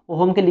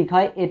 ওহমকে লিখা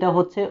হয়, এটা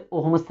হচ্ছে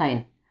ওহম সাইন,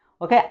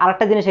 ওকে।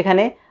 আরেকটা জিনিস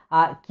এখানে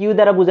কিউ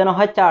দ্বারা বোঝানো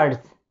হয় চার্জ,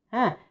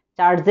 হ্যাঁ,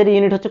 চার্জের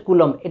ইউনিট হচ্ছে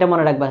কুলম্ব, এটা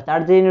মনে রাখবা,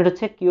 চার্জের ইউনিট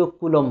হচ্ছে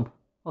কুলম্ব,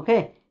 ওকে,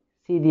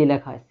 সি দিয়ে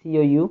লেখা হয়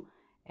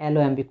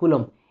COULOMB,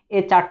 কুলম্ব।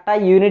 এই চারটা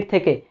ইউনিট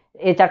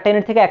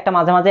থেকে একটা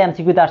মাঝে মাঝে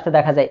এমসিকিউতে আসতে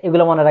দেখা যায়,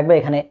 এগুলো মনে রাখবে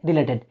এখানে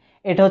রিলেটেড।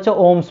 এটা হচ্ছে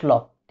ওহমস ল,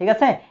 ঠিক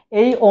আছে।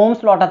 এই ওহমস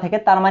লটা থেকে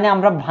তার মানে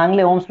আমরা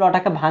ভাঙলে ওহমস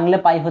লটাকে ভাঙলে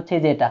পাই হচ্ছে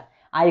যে এটা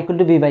I equal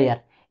to V by আর।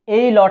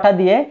 এই লটা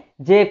দিয়ে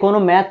যে কোনো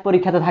ম্যাথ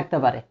পরীক্ষাতে থাকতে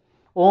পারে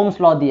ওহমস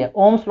ল দিয়ে।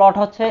 ওহমস লটা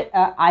হচ্ছে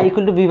I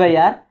equal to V by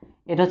আর,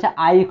 এটা হচ্ছে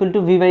I equal to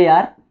V by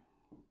আর,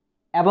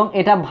 এবং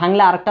এটা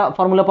ভাঙলে আরেকটা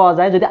ফর্মুলা পাওয়া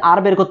যায় যদি আর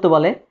বের করতে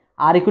বলে,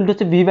 আর ইকুয়াল টু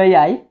হচ্ছে ভি বাই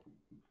আই,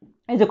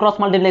 এই যে ক্রস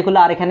মাল্টিপ্লাই করলে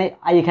আর এখানে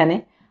আই এখানে।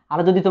 আর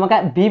যদি তোমাকে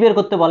ভি বের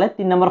করতে বলে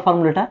 3 নম্বর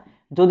ফর্মুলাটা,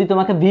 যদি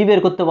তোমাকে ভি বের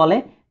করতে বলে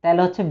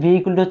তাহলে হচ্ছে ভি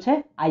ইকুয়াল টু হচ্ছে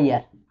আই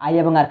আর, আই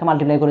এবং আর কে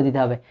মাল্টিপ্লাই করে দিতে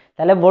হবে।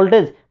 তাহলে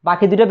ভোল্টেজ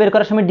বাকি দুটো বের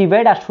করার সময়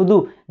ডিভাইড, আর শুধু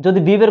যদি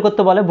ভি বের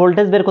করতে বলে,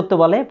 ভোল্টেজ বের করতে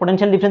বলে,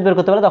 পোটেনশিয়াল ডিফারেন্স বের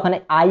করতে বলে, তখন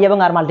আই এবং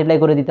আর মাল্টিপ্লাই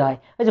করে দিতে হয়।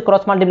 ওই যে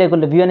ক্রস মাল্টিপ্লাই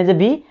করলে V one is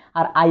V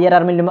R I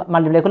R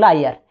multiply করলে আই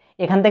আর।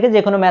 এখান থেকে যে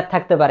কোনো ম্যাথ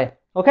থাকতে পারে।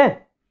 ওকে,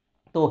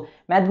 তো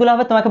ম্যাথগুলো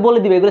হবে তোমাকে বলে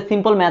দিবে, এগুলো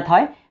সিম্পল ম্যাথ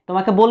হয়।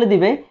 তোমাকে বলে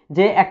দিবে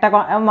যে একটা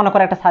মনে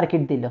করো একটা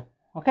সার্কিট দিল।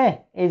 ওকে,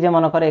 এই যে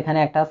মনে করো এখানে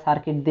একটা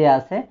সার্কিট দেওয়া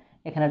আছে,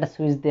 এখানে একটা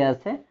সুইচ দেওয়া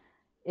আছে,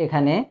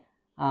 এখানে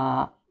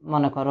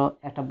মনে করো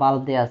একটা বাল্ব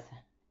দেওয়া আছে,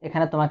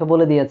 এখানে তোমাকে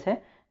বলে দিয়েছে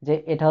যে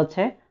এটা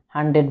হচ্ছে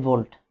 100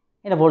 ভোল্ট,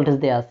 এটা ভোল্টেজ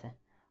দেওয়া আছে।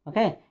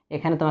 ওকে,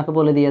 এখানে তোমাকে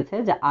বলে দিয়েছে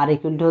যে আর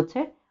ইকুয়াল টু হচ্ছে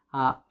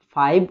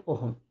 5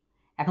 ওহম।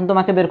 এখন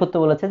তোমাকে বের করতে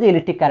বলেছে যে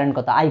ইলেকট্রিক কারেন্ট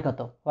কত, আই কত,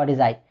 হোয়াট ইজ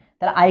আই।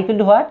 তাহলে I equal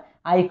to what,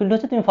 I equal to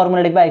হচ্ছে তুমি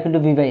ফর্মুলা লিখবে I equal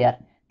to V by আর।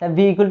 তাহলে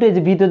ভি ইকুয়াল টু এই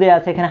যে ভি তো দেওয়া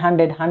আছে এখানে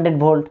 100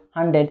 ভোল্ট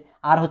 100,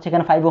 আর হচ্ছে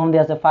এখানে 5 ওহম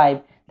দেওয়া আছে 5,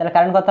 তাহলে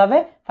কারেন্ট কত হবে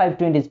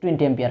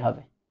 520 অ্যাম্পিয়ার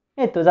হবে।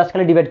 এই তো জাস্ট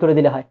খালি ডিভাইড করে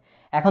দিলে হয়।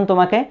 এখন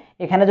তোমাকে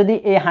এখানে যদি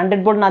এই 100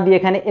 ভোল্ট না দিয়ে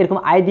এখানে এরকম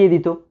আই দিয়ে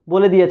দিত,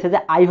 বলে দিয়েছে যে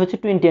আই হচ্ছে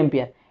 20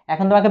 অ্যাম্পিয়ার।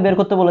 এখন তোমাকে বের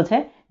করতে বলেছে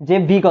যে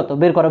ভি কত,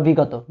 বের করো ভি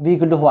কত, ভি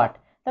ইকুয়াল টু হোয়াট।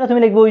 তাহলে তুমি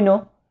লিখবে we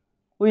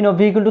know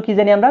V equal to কি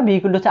জানি আমরা, ভি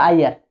ইকুয়াল টু হচ্ছে আই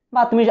আর,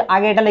 বা তুমি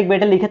আগে এটা লিখবে,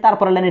 এটা লিখে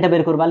তারপরে লাইন এটা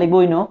বের করবা, লিখবে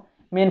উই নো,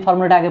 মেন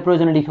ফর্মুলাটা আগে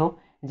প্রয়োজনে লিখো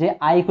যে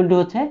আই ইকুয়াল টু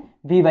হচ্ছে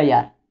ভি বাই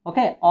আর।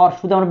 ওকে, আর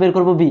শুধু আমরা বের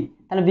করবো ভি,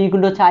 তাহলে ভি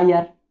ইকুয়াল টু হচ্ছে I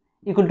R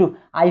equal to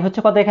I হচ্ছে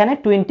কত এখানে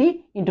 20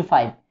 ইন্টু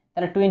 5,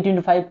 তাহলে 20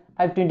 ইন্টু 5,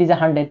 520 যে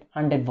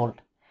 100 ভোল্ট।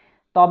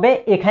 তবে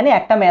এখানে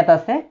একটা ম্যাথ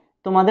আছে,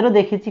 তোমাদেরও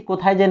দেখেছি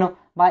কোথায় যেন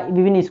বা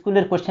বিভিন্ন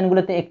স্কুলের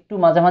কোশ্চেনগুলোতে একটু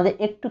মাঝে মাঝে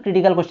একটু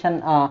ক্রিটিক্যাল কোশ্চেন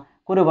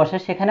করে বসে,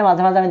 সেখানে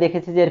মাঝে মাঝে আমি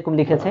দেখেছি যে এরকম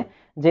লিখেছে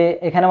যে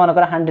এখানে মনে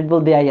করো 100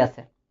 ভোল্ট দেওয়াই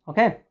আছে।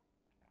 ওকে,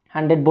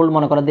 100 ভোল্ট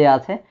মনে করো দেওয়া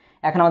আছে,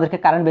 এখন আমাদেরকে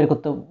কারেন্ট বের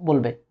করতে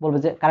বলবে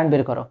যে কারেন্ট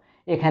বের করো।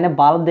 এখানে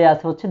বাল্ব দেওয়া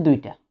আছে হচ্ছে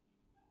দুইটা।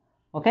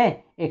 ওকে,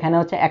 এখানে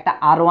হচ্ছে একটা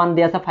R1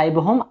 দেওয়া আছে 5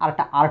 ওহম আর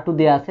একটা R2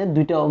 দেওয়া আছে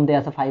 2 ওহম দেওয়া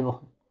আছে 5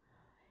 ওহম।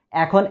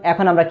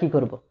 এখন আমরা কি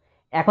করব,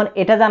 এখন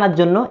এটা জানার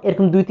জন্য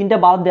এরকম 2-3টা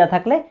বাল্ব দেওয়া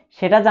থাকলে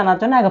সেটা জানার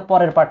জন্য আগে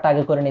পরের পার্টটা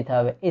আগে করে নিতে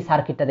হবে, এই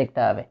সার্কিটটা দেখতে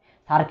হবে।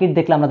 সার্কিট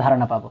দেখলে আমরা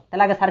ধারণা পাবো।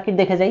 তাহলে আগে সার্কিট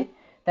দেখে যাই।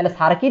 তাহলে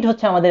সার্কিট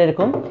হচ্ছে আমাদের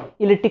এরকম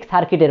ইলেকট্রিক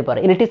সার্কিটের পরে।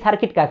 ইলেকট্রিক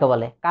সার্কিট কাকে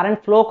বলে, কারেন্ট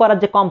ফ্লো করার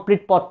যে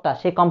কমপ্লিট পথটা,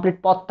 সেই কমপ্লিট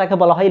পথটাকে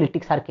বলা হয়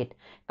ইলেকট্রিক সার্কিট।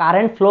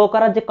 কারেন্ট ফ্লো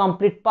করার যে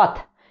কমপ্লিট পথ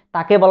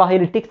তাকে বলা হয়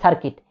ইলেকট্রিক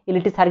সার্কিট।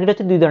 ইলেকট্রিক সার্কিট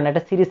হচ্ছে দুই ধরনের,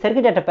 একটা সিরিজ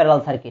সার্কিট, একটা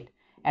প্যারালাল সার্কিট।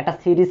 একটা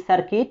সিরিজ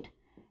সার্কিট,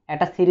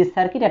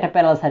 একটা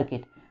প্যারালাল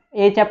সার্কিট।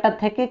 এই চ্যাপ্টার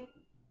থেকে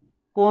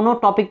কোনো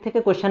টপিক থেকে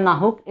কোশ্চেন না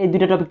হোক, এই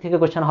দুটো টপিক থেকে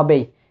কোশ্চেন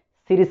হবেই,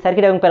 সিরিজ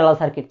সার্কিট এবং প্যারালাল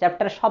সার্কিট।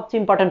 চ্যাপ্টারের সবচেয়ে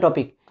ইম্পর্টেন্ট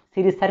টপিক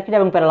সিরিজ সার্কিট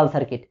এবং প্যারালাল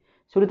সার্কিট।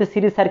 শুরুতে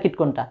সিরিজ সার্কিট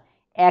কোনটা,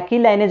 একই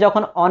লাইনে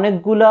যখন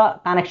অনেকগুলো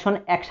কানেকশন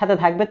একসাথে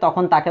থাকবে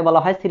তখন তাকে বলা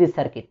হয় সিরিজ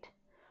সার্কিট।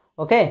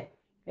 ওকে,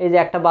 এই যে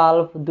একটা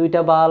বাল্ব,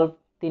 দুইটা বাল্ব,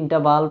 তিনটা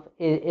বাল্ব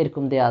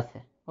এরকম দেওয়া আছে।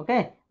 ওকে,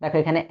 দেখো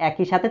এখানে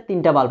একই সাথে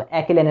 3টা বাল্ব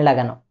একই লাইনে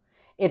লাগানো,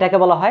 এটাকে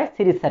বলা হয়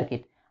series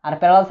circuit. Are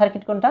parallel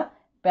circuit কোনটা,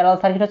 প্যারালাল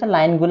সার্কিট হচ্ছে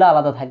লাইনগুলো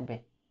আলাদা থাকবে।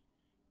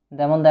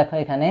 যেমন দেখো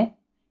এখানে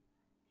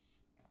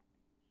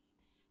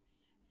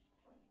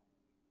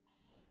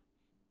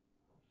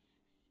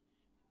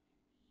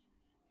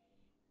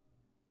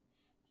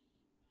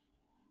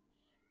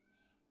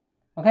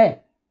ওকে,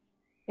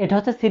 এটা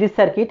হচ্ছে সিরিজ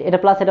সার্কিট, এটা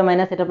প্লাস এটা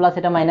মাইনাস, এটা প্লাস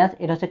এটা মাইনাস,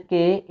 এটা হচ্ছে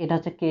কে, এটা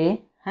হচ্ছে কে।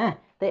 হ্যাঁ,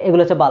 তো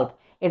এগুলো হচ্ছে বাল্ব।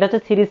 এটা হচ্ছে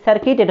সিরিজ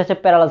সার্কিট, এটা হচ্ছে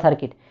প্যারালাল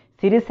সার্কিট।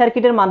 সিরিজ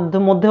সার্কিটের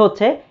মধ্যে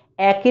হচ্ছে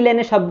একই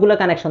লাইনে সবগুলো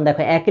কানেকশন,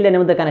 দেখো একই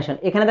লাইনের মধ্যে কানেকশন,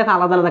 এখানে দেখো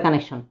আলাদা আলাদা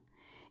কানেকশন।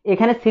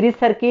 এখানে সিরিজ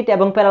সার্কিট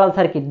এবং প্যারালাল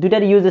সার্কিট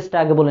দুইটার ইউজেসটা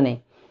আগে বলে নেই।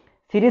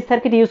 সিরিজ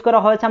সার্কিট ইউজ করা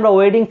হয়েছে আমরা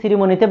ওয়েডিং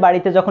সিরিমনিতে,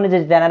 বাড়িতে যখন যে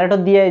জেনারেটর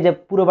দিয়ে যে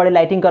পুরো বাড়ি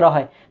লাইটিং করা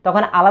হয়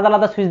তখন আলাদা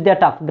আলাদা সুইচ দেওয়া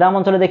টাফ। গ্রাম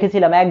অঞ্চলে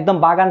দেখেছিলাম একদম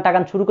বাগান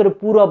টাগান শুরু করে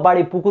পুরো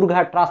বাড়ি, পুকুর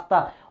ঘাট, রাস্তা,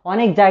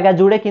 অনেক জায়গা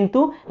জুড়ে কিন্তু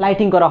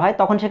লাইটিং করা হয়,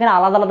 তখন সেখানে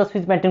আলাদা আলাদা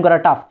সুইচ মেনটেন করা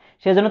টাফ।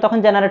 সেজন্য তখন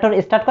জেনারেটর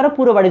স্টার্ট করে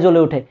পুরো বাড়ি জ্বলে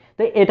ওঠে।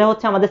 তো এটা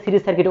হচ্ছে আমাদের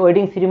সিরিজ সার্কিট।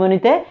 ওয়েডিং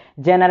সিরিমনিতে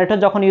জেনারেটর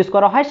যখন ইউজ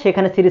করা হয়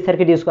সেখানে সিরিজ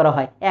সার্কিট ইউজ করা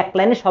হয়, এক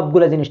লাইনে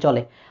সবগুলো জিনিস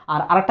চলে। আর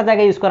আরেকটা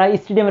জায়গায় ইউজ করা হয়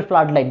স্টেডিয়ামের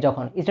ফ্লাড লাইট,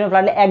 যখন স্টেডিয়ামের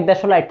ফ্লাড লাইট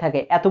 1-150 লাইট থাকে,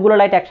 এতগুলো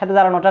লাইট একসাথে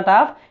দাঁড়ানোটা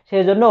টাফ,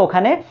 সেই জন্য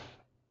ওখানে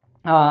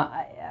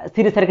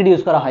সিরিজ সার্কিট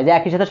ইউজ করা হয় যে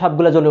একই সাথে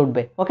সবগুলো জ্বলে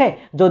উঠবে। ওকে,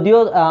 যদিও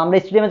আমরা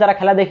স্টেডিয়ামে যারা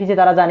খেলা দেখেছি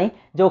তারা জানি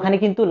যে ওখানে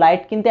কিন্তু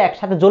লাইট কিন্তু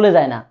একসাথে জ্বলে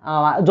যায় না,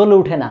 জ্বলে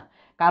উঠে না।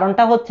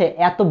 কারণটা হচ্ছে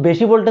এত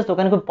বেশি ভোল্টেজ,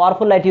 ওখানে খুব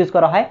পাওয়ারফুল লাইট ইউজ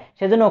করা হয়,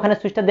 সেজন্য ওখানে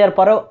সুইচটা দেওয়ার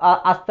পরেও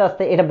আস্তে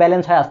আস্তে এটা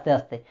ব্যালেন্স হয় আস্তে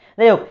আস্তে।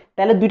 যাই হোক,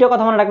 তাহলে দুইটা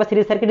কথা মনে রাখবে,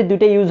 সিরিজ সার্কিটের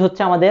দুইটা ইউজ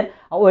হচ্ছে আমাদের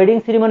ওয়েডিং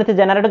সিরিমনিতে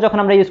জেনারেটর যখন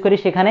আমরা ইউজ করি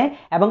সেখানে,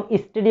 এবং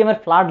স্টেডিয়ামের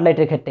ফ্লাড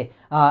লাইটের ক্ষেত্রে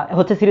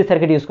হচ্ছে সিরিজ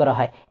সার্কিট ইউজ করা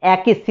হয়।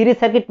 একই সিরিজ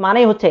সার্কিট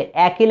মানেই হচ্ছে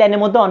একই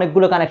লাইনের মধ্যে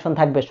অনেকগুলো কানেকশন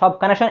থাকবে, সব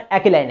কানেকশন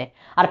একই লাইনে।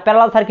 আর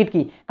প্যারালাল সার্কিট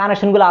কি,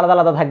 কানেকশনগুলো আলাদা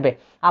আলাদা থাকবে।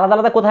 আলাদা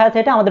আলাদা কোথায় আছে?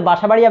 এটা আমাদের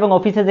বাসাবাড়ি এবং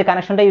অফিসে যে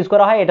কানেকশনটা ইউজ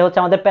করা হয় এটা হচ্ছে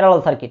আমাদের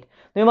প্যারালাল সার্কিট।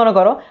 তুমি মনে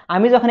করো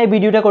আমি যখন এই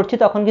ভিডিওটা করছি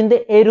তখন কিন্তু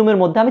এই রুমের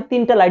মধ্যে আমি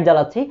 3টা লাইট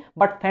জ্বালাচ্ছি,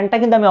 বাট ফ্যানটা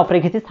কিন্তু আমি অফ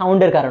রেখেছি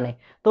সাউন্ডের কারণে।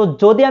 তো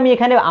যদি আমি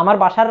এখানে আমার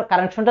বাসার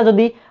কানেকশনটা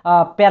যদি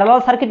প্যারালাল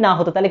সার্কিট না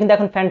হতো তাহলে কিন্তু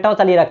এখন ফ্যানটাও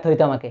চালিয়ে রাখতে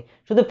হতো আমাকে।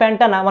 শুধু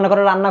ফ্যানটা না, মনে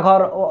করো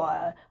রান্নাঘর,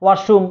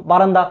 ওয়াশরুম,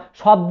 বারান্দা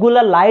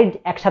সবগুলা লাইট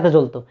একসাথে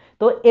জ্বলতো।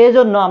 তো এই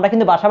জন্য আমরা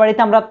কিন্তু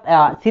বাসাবাড়িতে আমরা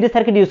সিরিজ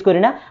সার্কিট ইউজ করি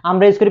না,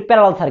 আমরা ইউজ করি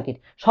প্যারালাল সার্কিট।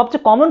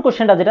 সবচেয়ে কমন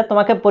কোশ্চেনটা যেটা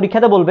তোমাকে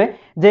পরীক্ষাতে বলবে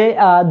যে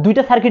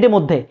দুইটা সার্কিটের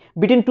মধ্যে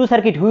between two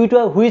circuit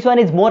which one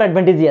is more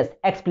advantageous,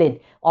 explain.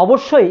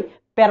 অবশ্যই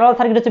প্যারালাল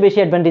সার্কিট হচ্ছে বেশি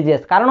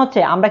অ্যাডভান্টেজিয়াস, কারণ হচ্ছে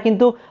আমরা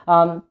কিন্তু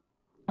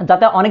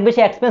যাতে অনেক বেশি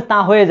এক্সপেন্স না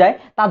হয়ে যায়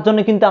তার জন্য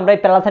কিন্তু আমরা এই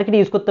প্যারালাল সার্কিট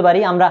ইউজ করতে পারি।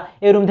 আমরা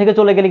এই রুম থেকে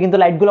চলে গেলে কিন্তু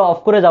লাইটগুলো অফ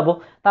করে যাব,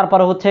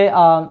 তারপরে হচ্ছে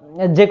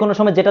যে কোনো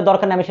সময় যেটা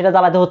দরকার নেই আমি সেটা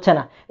জ্বালাতে হচ্ছে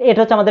না। এটা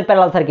হচ্ছে আমাদের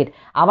প্যারালাল সার্কিট।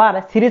 আবার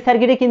সিরিজ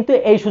সার্কিটে কিন্তু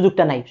এই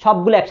সুযোগটা নাই,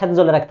 সবগুলো একসাথে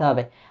জ্বলে রাখতে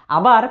হবে।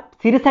 আবার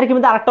সিরিজ সার্কিটের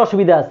মধ্যে আরেকটা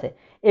অসুবিধা আছে,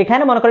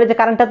 এখানে মনে করে যে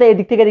কারেন্টটাতে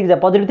এদিক থেকে এদিকে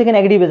যায়, পজিটিভ থেকে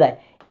নেগেটিভে যায়।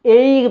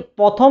 এই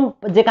প্রথম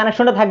যে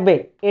কানেকশনটা থাকবে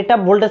এটা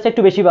ভোল্টেজটা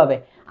একটু বেশি পাবে,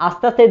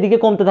 আস্তে আস্তে এদিকে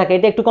কমতে থাকে,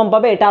 এটা একটু কম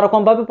পাবে, এটা আরো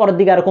কম পাবে, পরের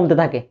দিকে আরো কমতে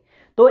থাকে।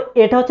 তো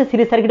এটা হচ্ছে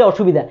সিরিজ সার্কিটের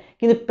অসুবিধা।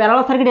 কিন্তু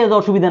প্যারালাল সার্কিটে এত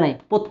অসুবিধা নাই,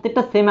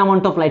 প্রত্যেকটা সেম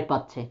অ্যামাউন্ট অফ লাইট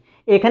পাচ্ছে।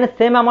 এখানে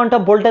সেম অ্যামাউন্ট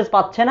অফ ভোল্টেজ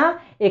পাচ্ছে না,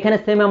 এখানে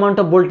সেম অ্যামাউন্ট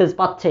অফ ভোল্টেজ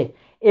পাচ্ছে।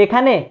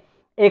 এখানে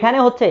এখানে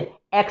হচ্ছে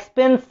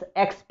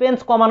এক্সপেন্স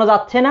কমানো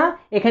যাচ্ছে না,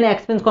 এখানে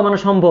এক্সপেন্স কমানো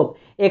সম্ভব।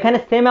 এখানে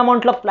সেম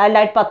অ্যামাউন্ট অফ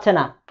লাইট পাচ্ছে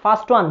না,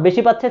 ফার্স্ট ওয়ান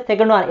বেশি পাচ্ছে,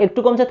 সেকেন্ড ওয়ান একটু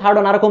কমছে, থার্ড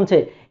ওয়ান আরো কমছে।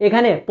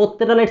 এখানে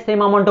প্রত্যেকটা light same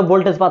amount of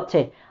voltage পাচ্ছে।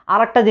 আর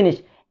একটা জিনিস,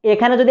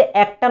 এখানে যদি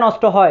একটা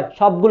নষ্ট হয়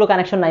সবগুলো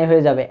কানেকশন নাই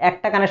হয়ে যাবে,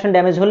 একটা কানেকশন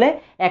ড্যামেজ হলে,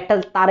 একটা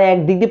তারে এক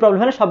দিক দিয়ে প্রবলেম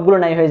হলে সবগুলো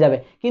নাই হয়ে যাবে।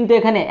 কিন্তু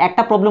এখানে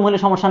একটা প্রবলেম হলে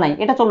সমস্যা নাই,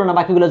 এটা চললো না,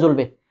 বাকিগুলো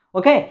চলবে।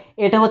 ওকে,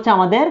 এটা হচ্ছে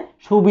আমাদের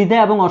সুবিধা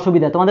এবং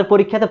অসুবিধা। তোমাদের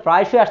পরীক্ষাতে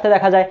প্রায়শই আসতে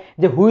দেখা যায়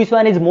যে which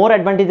one is more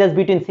advantages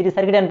between series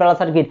circuit and parallel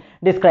circuit,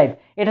 describe.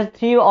 এটা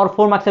 3 or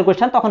 4 মার্কসের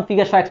কোয়েশ্চেন, তখন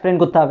ফিগার সহ এক্সপ্লেন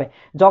করতে হবে।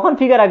 যখন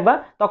ফিগার রাখবা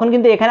তখন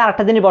কিন্তু এখানে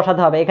আরেকটা জিনিস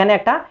বসাতে হবে, এখানে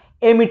একটা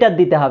এমিটার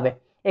দিতে হবে,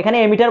 এখানে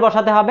এমিটার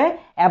বসাতে হবে,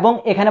 এবং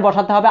এখানে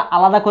বসাতে হবে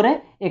আলাদা করে,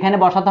 এখানে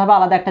বসাতে হবে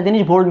আলাদা একটা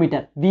জিনিস ভোল্ট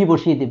মিটার, ভি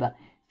বসিয়ে দিবা।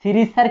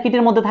 সিরিজ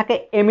সার্কিটের মধ্যে থাকে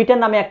এমিটার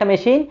নামে একটা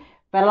মেশিন,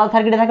 প্যারালাল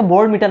সার্কিটে থাকে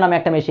ভোল্ট মিটার নামে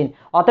একটা মেশিন।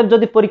 অতএব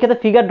যদি পরীক্ষাতে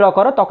ফিগার ড্র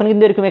করো তখন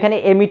কিন্তু এরকম এখানে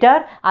এমিটার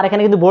আর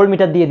এখানে কিন্তু ভোল্ট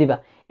মিটার দিয়ে দিবা।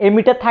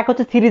 এমিটার থাকে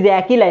হচ্ছে সিরিজে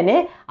একই লাইনে,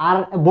 আর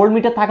ভোল্ট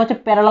মিটার থাকে হচ্ছে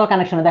প্যারালাল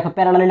কানেকশনে, দেখো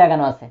প্যারালালি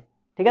লাগানো আছে।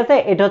 ঠিক আছে,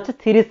 এটা হচ্ছে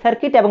সিরিজ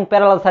সার্কিট এবং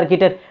প্যারালাল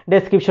সার্কিটের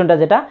ডেসক্রিপশনটা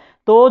যেটা।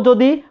 তো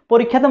যদি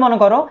পরীক্ষাতে মনে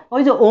করো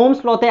ওই যে ওহমস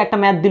লতে একটা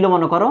ম্যাথ দিল,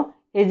 মনে করো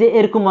এই যে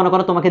এরকম মনে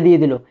করো তোমাকে দিয়ে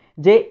দিল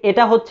যে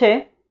এটা হচ্ছে,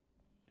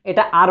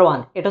 এটা R1,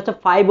 এটা হচ্ছে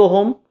 5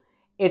 ওহম,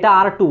 এটা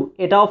R2,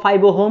 এটাও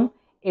 5 ওহম,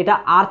 এটা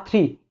R3,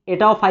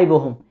 এটাও 5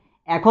 ওহম।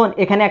 এখন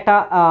এখানে একটা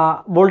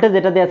ভোল্টেজ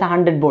যেটা দেওয়া আছে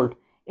 100 ভোল্ট,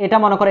 এটা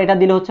মনে করো এটা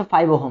দিলে হচ্ছে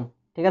 5 ওহম।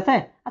 ঠিক আছে,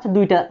 আচ্ছা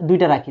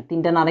দুইটা রাখি,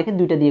 তিনটা না রেখে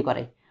দুইটা দিয়ে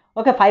করে।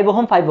 ওকে, 5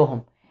 ওহম 5 ওহম।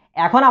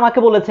 এখন আমাকে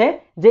বলেছে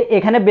যে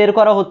এখানে বের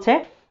করা হচ্ছে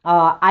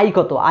আই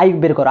কত, আই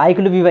বের করো, আই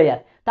কিলো ভি বাই আর।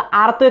 তা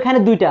আর তো এখানে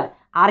দুইটা,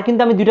 আর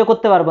কিন্তু আমি দুইটা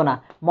করতে পারবো না।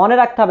 মনে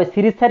রাখতে হবে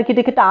সিরিজ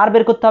সার্কিটের ক্ষেত্রে আর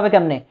বের করতে হবে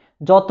কেমনে,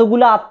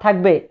 যতগুলো আর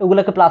থাকবে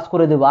ওগুলোকে প্লাস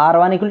করে দেবো,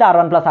 R1 =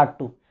 R1 + R2।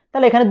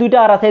 তাহলে এখানে দুইটা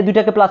আর আছে, এই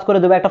দুইটাকে প্লাস করে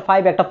দেবো, একটা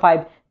 5 একটা 5,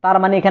 তার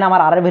মানে এখানে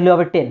আমার আর এর ভ্যালু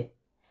হবে 10।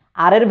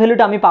 আর এর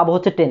ভ্যালুটা আমি পাবো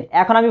হচ্ছে 10।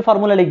 এখন আমি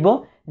ফর্মুলা লিখবো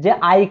যে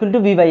I =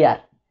 V / R,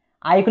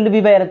 I = V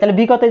 / R। তাহলে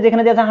ভি কত,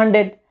 যেখানে দিয়েছে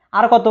 100,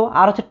 আর কত,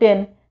 আর হচ্ছে 10,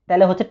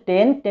 তাহলে হচ্ছে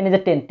 10 10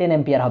 = 10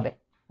 অ্যাম্পিয়ার হবে।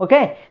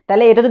 ওকে,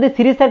 তাহলে এটা যদি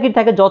সিরিজ সার্কিট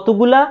থাকে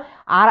যতগুলা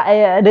আর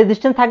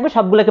রেজিস্ট্যান্স থাকবে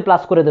সবগুলোকে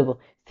প্লাস করে দেবো।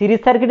 সিরিজ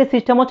সার্কিটের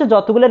সিস্টেম হচ্ছে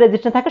যতগুলো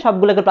রেজিস্ট্যান্স থাকে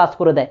সবগুলোকে প্লাস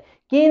করে দেয়,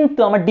 কিন্তু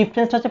আমার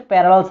ডিফারেন্সটা হচ্ছে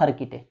প্যারালাল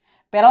সার্কিটে।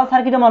 প্যারালাল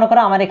সার্কিটে মনে করো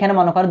আমার এখানে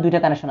মনে করো দুইটা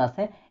কানেকশন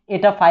আছে,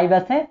 এটা 5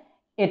 আছে,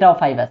 এটাও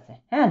 5 আছে,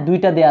 হ্যাঁ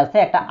দুইটা দেওয়া আছে,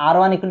 একটা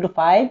R1 =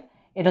 5,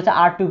 এটা হচ্ছে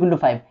R2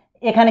 = 5।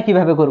 এখানে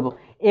কিভাবে করব,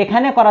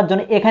 এখানে করার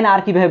জন্য এখানে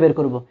আর কিভাবে বের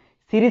করব,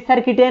 সিরিজ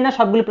সার্কিটে না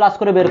সবগুলো প্লাস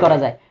করে বের করা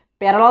যায়,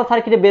 প্যারালাল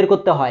সার্কিটে বের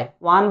করতে হয়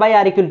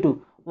 1/R =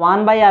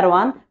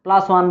 1/R1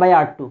 +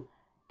 1/R2।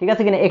 ঠিক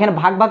আছে কিনা, এখানে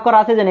ভাগ ভাগ করা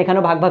আছে, যেন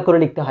এখানেও ভাগ ভাগ করে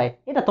লিখতে হয়,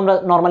 এটা তোমরা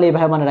নর্মালি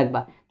এইভাবে মনে রাখবা।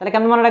 তাহলে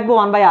কেমন মনে রাখবো,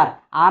 1/R,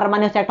 আর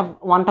মানে হচ্ছে একটা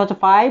 1টা হচ্ছে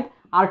 5,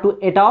 R2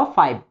 এটাও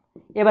 5।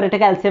 এবার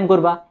এটাকে এলসিএম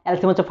করবা,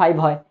 এলসিএম হচ্ছে 5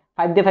 হয়,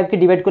 5 দিয়ে 5 কে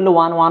ডিভাইড করলে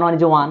 1 1 1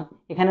 = 1,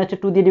 এখানে হচ্ছে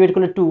 2 দিয়ে ডিভাইড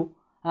করলে 2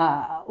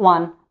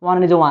 1 1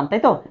 = 1, তাই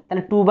তো,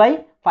 তাহলে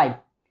 2/5।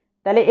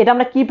 তাহলে এটা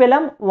আমরা কি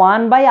পেলাম,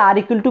 1/R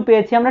 =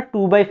 পেয়েছি আমরা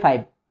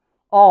 2/5।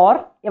 অর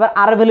এবার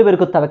আর এর ভ্যালু বের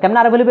করতে হবে, কেমন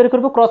আর এর ভ্যালু বের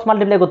করব, ক্রস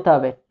মাল্টিপ্লাই করতে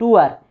হবে,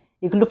 2R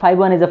 = 5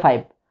 1 =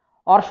 5।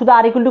 অর শুধু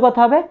আর = কত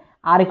হবে,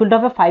 আর =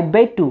 হবে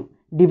 5/2,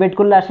 ডিভাইড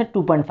করলে আসে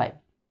 2.5।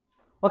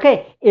 ওকে,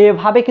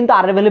 এভাবে কিন্তু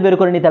আর এর ভ্যালু বের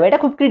করে নিতে হবে। এটা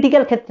খুব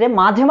ক্রিটিক্যাল ক্ষেত্রে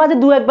মাঝে মাঝে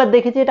দু একবার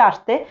দেখেছি এটা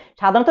আসতে,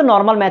 সাধারণত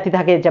নর্মাল ম্যাথই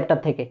থাকে এই চ্যাপ্টার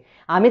থেকে।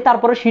 আমি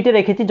তারপরে শিটে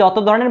রেখেছি যত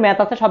ধরনের ম্যাথ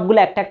আছে সবগুলো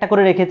একটা একটা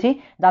করে রেখেছি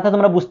যাতে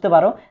তোমরা বুঝতে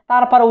পারো।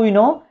 তারপর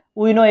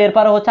উইনো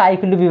এরপরে হচ্ছে I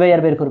 = V /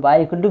 R বের করবো,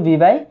 I = V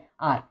 /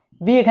 R।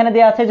 ভি এখানে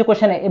দেওয়া আছে যে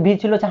কোশ্চেনে ভি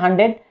ছিল হচ্ছে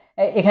 100,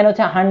 এখানে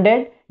হচ্ছে 100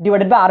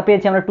 ডিভাইডেড বাই আর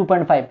পেয়েছি আমরা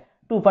 2.5।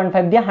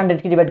 2.5 দিয়ে 100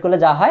 কে ডিভাইড করলে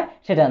যা হয়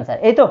সেটা অ্যান্সার।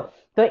 এই তো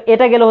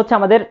এটা গেল হচ্ছে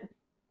আমাদের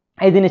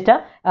এই জিনিসটা।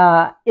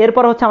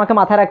 এরপর হচ্ছে আমাকে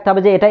মাথায় রাখতে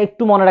হবে যে এটা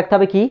একটু মনে রাখতে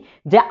হবে কি,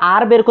 যে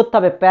আর বের করতে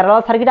হবে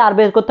প্যারালাল সার্কিটে, আর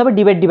বের করতে হবে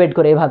ডিভাইড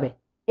করে এভাবে।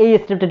 এই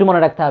স্টেপটা একটু মনে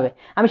রাখতে হবে।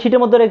 আমি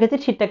শীটের মধ্যে রেখেছি,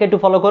 শীটটাকে একটু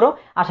ফলো করো,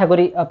 আশা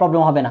করি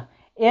প্রবলেম হবে না।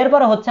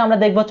 এরপরে হচ্ছে আমরা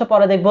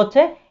পরে দেখবো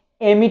হচ্ছে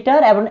এমিটার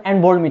এবং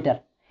ভোল্টমিটার।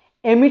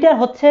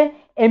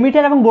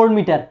 এমিটার এবং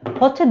ভোল্টমিটার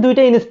হচ্ছে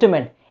দুইটা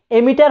ইনস্ট্রুমেন্ট।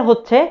 এমিটার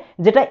হচ্ছে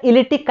যেটা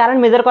ইলেকট্রিক কারেন্ট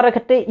মেজার করার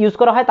ক্ষেত্রে ইউজ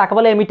করা হয় তাকে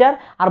বলে এমিটার,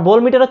 আর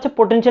ভোল্টমিটার হচ্ছে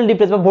পোটেনশিয়াল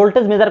ডিফারেন্স বা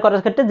ভোল্টেজ মেজার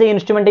করার ক্ষেত্রে যে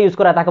ইনস্ট্রুমেন্টটা ইউজ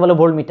করা হয় তাকে বলে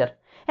ভোল্টমিটার।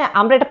 হ্যাঁ,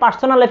 আমরা এটা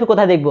পার্সোনাল লাইফে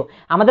কোথায় দেখবো,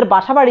 আমাদের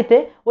বাসা বাড়িতে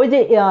ওই যে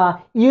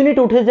ইউনিট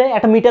উঠে যায়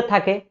একটা মিটার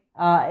থাকে,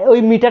 ওই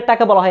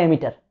মিটারটাকে বলা হয়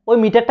এমিটার। ওই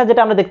মিটারটা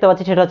যেটা আমরা দেখতে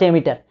পাচ্ছি সেটা হচ্ছে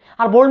এমিটার।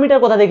 আর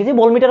ভোল্টমিটার কোথায় দেখেছি,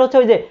 ভোল্টমিটার হচ্ছে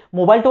ওই যে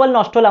মোবাইল টোবাইল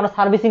নষ্ট হলে আমরা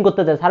সার্ভিসিং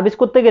করতে যাই, সার্ভিস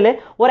করতে গেলে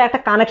ওরা একটা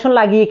কানেকশন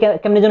লাগিয়ে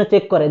কেমনি যেন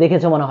চেক করে,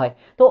 দেখেছো মনে হয়,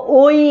 তো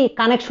ওই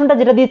কানেকশনটা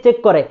যেটা দিয়ে চেক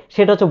করে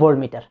সেটা হচ্ছে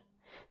ভোল্টমিটার।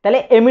 তাহলে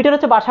এমিটার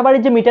হচ্ছে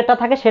বাসাবাড়ির যে মিটারটা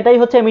থাকে সেটাই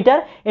হচ্ছে এমিটার।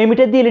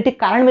 এমিটার দিয়ে ইলেকট্রিক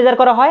কারেন্ট মেজার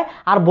করা হয়,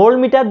 আর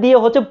ভোল্টমিটার দিয়ে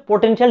হচ্ছে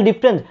পোটেনশিয়াল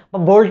ডিফারেন্স বা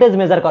ভোল্টেজ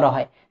মেজার করা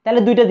হয়।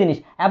 তাহলে দুইটা জিনিস।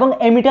 এবং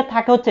এমিটার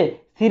থাকে হচ্ছে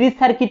সিরিজ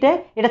সার্কিটে,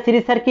 এটা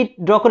সিরিজ সার্কিট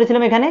ড্র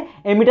করেছিলাম এখানে।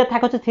 এমিটার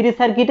থাকে হচ্ছে সিরিজ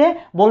সার্কিটে,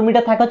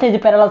 ভোল্টমিটার থাকে হচ্ছে এই যে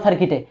প্যারালাল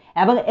সার্কিটে।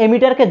 এবং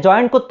এমিটারকে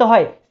জয়েন করতে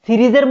হয়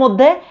সিরিজের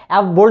মধ্যে,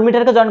 আর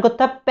ভোল্টমিটারকে জয়েন করতে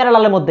হয়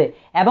প্যারালালের মধ্যে।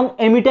 এবং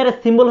এমিটারের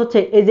সিম্বল হচ্ছে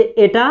এই যে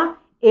এটা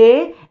এ,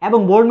 এবং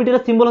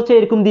ভোল্টমিটারের সিম্বল হচ্ছে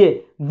এরকম দিয়ে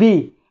বি,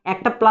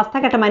 একটা প্লাস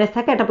থাকে একটা মাইনাস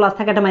থাকে, একটা প্লাস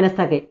থাকে একটা মাইনাস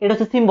থাকে, এটা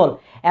হচ্ছে সিম্বল।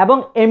 এবং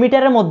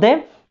এমিটারের মধ্যে,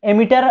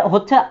 এমিটার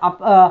হচ্ছে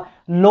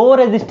লো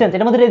রেজিস্ট্যান্স,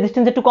 এটার মধ্যে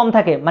রেজিস্ট্যান্স একটু কম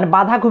থাকে, মানে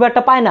বাধা খুব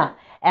একটা পায় না।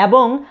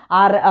 এবং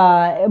আর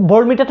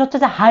ভোল্টমিটার হচ্ছে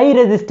যে হাই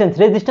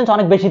রেজিস্ট্যান্স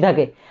অনেক বেশি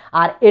থাকে।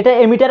 আর এটা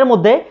এমিটারের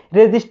মধ্যে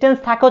রেজিস্ট্যান্স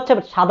থাকে হচ্ছে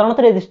সাধারণত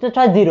রেজিস্ট্যান্স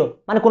হয় 0,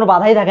 মানে কোনো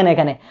বাধাই থাকে না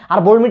এখানে। আর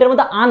ভোল্টমিটারের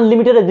মধ্যে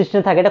আনলিমিটেড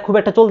রেজিস্ট্যান্স থাকে, এটা খুব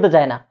একটা চলতে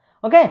চায় না।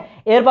 ওকে,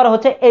 এরপর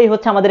হচ্ছে এই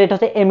হচ্ছে আমাদের এটা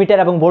হচ্ছে এমিটার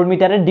এবং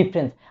ভোল্টমিটারের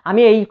ডিফারেন্স।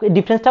 আমি এই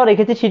ডিফারেন্সটাও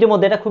রেখেছি শীটের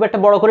মধ্যে, এটা খুব একটা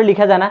বড় করে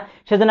লেখা যায় না,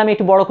 সেজন্য আমি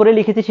একটু বড় করে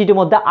লিখেছি শীটের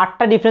মধ্যে।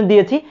 8টা ডিফারেন্স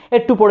দিয়েছি,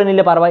 একটু পড়ে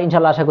নিলে পারবা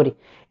ইনশাল্লাহ আশা করি।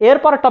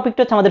 এরপর টপিকটা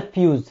হচ্ছে আমাদের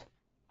ফিউজ।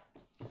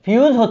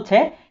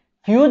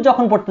 ফিউজ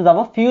যখন পড়তে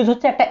যাবো, ফিউজ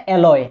হচ্ছে একটা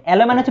অ্যালয়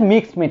মানে হচ্ছে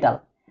মিক্সড মেটাল।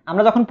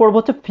 আমরা যখন পড়বো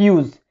হচ্ছে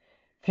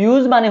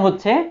ফিউজ মানে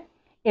হচ্ছে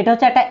এটা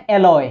হচ্ছে একটা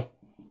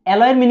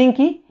অ্যালয়ের মিনিং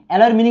কি,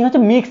 অ্যালয়ের মিনিং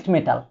হচ্ছে মিক্সড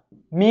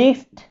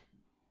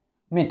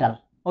মেটাল।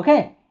 ওকে,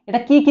 এটা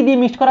কি দিয়ে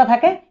মিক্সড করা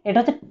থাকে, এটা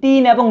হচ্ছে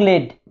টিন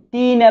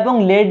এবং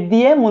লেড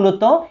দিয়ে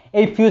মূলত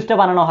এই ফিউজটা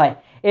বানানো হয়।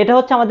 এটা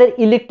হচ্ছে আমাদের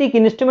ইলেকট্রিক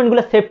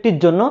ইনস্ট্রুমেন্টগুলো সেফটির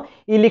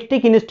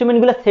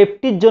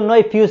জন্য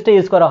এই ফিউজটা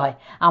ইউজ করা হয়।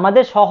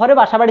 আমাদের শহরে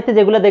বাসাবাড়িতে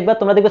যেগুলো দেখবে,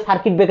 তোমরা দেখবে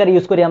সার্কিট ব্রেকার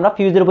ইউজ করি আমরা,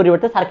 ফিউজের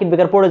পরিবর্তে সার্কিট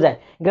ব্রেকার পড়ে যায়।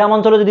 গ্রাম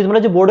অঞ্চলে যদি তোমরা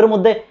যে বোর্ডের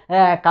মধ্যে,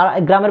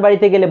 গ্রামের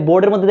বাড়িতে গেলে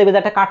বোর্ডের মধ্যে দেখবে যে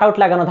একটা কাট আউট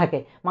লাগানো থাকে,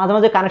 মাঝে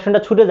মাঝে কানেকশনটা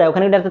ছুটে যায়,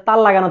 ওখানে একটা তার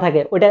লাগানো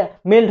থাকে, ওইটা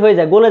মেল্ট হয়ে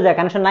যায়, গলে যায়,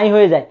 কানেকশন নাই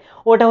হয়ে যায়,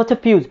 ওটা হচ্ছে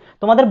ফিউজ।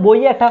 তোমাদের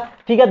বইয়ে একটা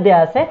ফিগার দেওয়া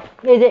আছে,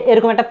 এই যে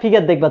এরকম একটা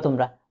ফিগার দেখবা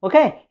তোমরা।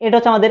 ওকে, এটা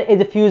হচ্ছে আমাদের এই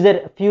যে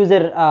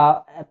ফিউজের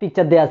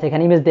পিকচার দেওয়া আছে,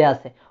 এখানে ইমেজ দেওয়া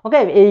আছে। ওকে,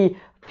 এই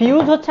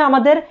ফিউজ হচ্ছে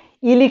আমাদের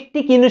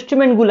ইলেকট্রিক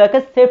ইনস্ট্রুমেন্টগুলোকে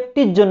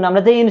সেফটির জন্য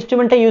আমরা যে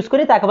ইনস্ট্রুমেন্টটা ইউজ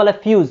করি তাকে বলে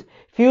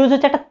ফিউজ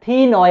হচ্ছে একটা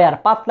থিন ওয়্যার,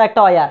 পাতলা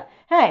একটা ওয়্যার।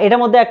 হ্যাঁ,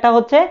 এটার মধ্যে একটা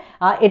হচ্ছে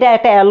এটা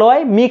একটা অ্যালয়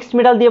মিক্সড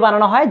মেটাল দিয়ে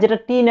বানানো হয়, যেটা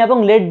টিন এবং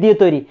লেড দিয়ে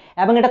তৈরি,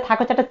 এবং এটা থাকে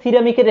হচ্ছে একটা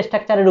সিরামিকের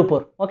স্ট্রাকচারের উপর।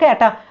 ওকে,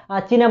 একটা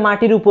চীনা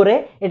মাটির উপরে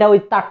এটা ওই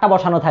তারটা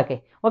বসানো থাকে।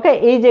 ওকে,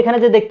 এই যে এখানে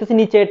যে দেখতেছি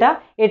নিচে,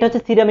 এটা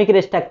হচ্ছে সিরামিকের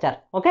স্ট্রাকচার।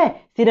 ওকে,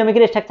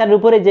 সিরামিকের স্ট্রাকচারের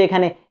উপরে যে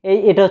এখানে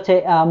এটা হচ্ছে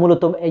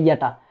মূলত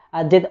এইটা,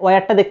 আর যে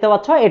ওয়্যারটা দেখতে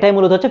পাচ্ছ এটাই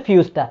মূলত হচ্ছে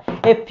ফিউজটা।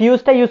 এই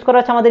ফিউজটা ইউজ করা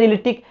হচ্ছে আমাদের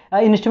ইলেকট্রিক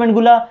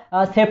ইনস্ট্রুমেন্টগুলো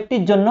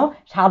সেফটির জন্য।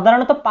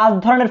 সাধারণত 5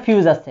 ধরনের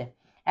ফিউজ আছে।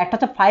 একটা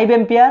হচ্ছে 5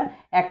 এম্পিয়ার,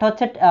 একটা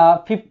হচ্ছে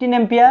 15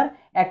 এম্পিয়ার,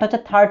 একটা হচ্ছে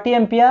 30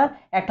 এম্পিয়ার,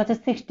 একটা হচ্ছে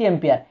 60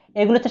 এম্পিয়ার।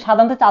 এগুলো হচ্ছে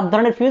সাধারণত 4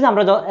 ধরনের ফিউজ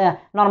আমরা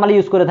নর্মালি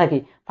ইউজ করে থাকি।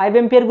 5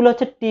 এম্পিয়ারগুলো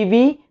হচ্ছে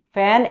টিভি,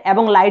 ফ্যান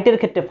এবং লাইটের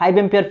ক্ষেত্রে 5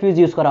 এম্পিয়ার ফিউজ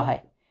ইউজ করা হয়।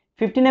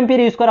 15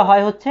 এম্পিয়ার ইউজ করা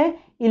হয় হচ্ছে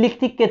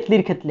ইলেকট্রিক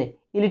কেটলির ক্ষেত্রে,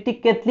 ইলেকট্রিক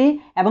কেটলি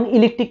এবং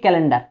ইলেকট্রিক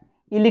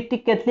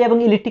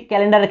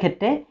ক্যালেন্ডারের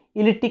ক্ষেত্রে।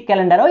 ইলেকট্রিক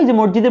ক্যালেন্ডার ওই যে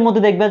মসজিদের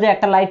মধ্যে দেখবে যে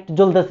একটা লাইট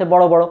জ্বলতেছে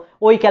বড় বড়,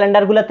 ওই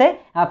ক্যালেন্ডারগুলোতে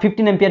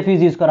 15 এম্পিয়ার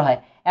ফিউজ ইউজ করা হয়।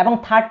 এবং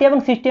 30 এবং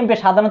 60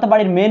 এম্পিয়ার সাধারণত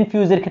বাড়ির মেন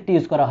ফিউজের ক্ষেত্রে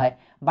ইউজ করা হয়।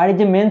 বাড়ির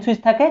যে মেন সুইচ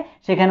থাকে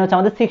সেখানে হচ্ছে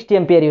আমাদের 60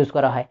 এম্পিয়ার ইউজ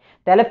করা হয়।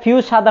 তাহলে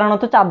ফিউজ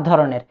সাধারণত 4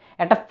 ধরনের,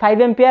 একটা 5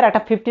 এম্পিয়ার,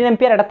 একটা 15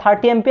 এম্পিয়ার, একটা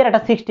 30 এম্পিয়ার,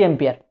 একটা 60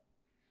 এম্পিয়ার।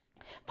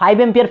 5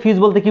 এম্পিয়ার ফিউজ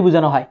বলতে কি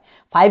বোঝানো হয়,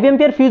 5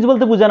 এম্পিয়ার ফিউজ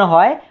বলতে বোঝানো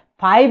হয়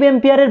 5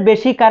 এম্পিয়ারের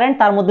বেশি কারেন্ট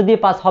তার মধ্যে দিয়ে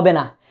পাস হবে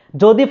না।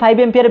 যদি 5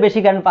 এম্পিয়ারের বেশি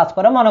কারেন্ট পাস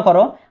করে, মনে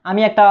করো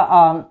আমি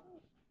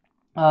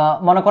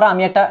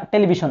একটা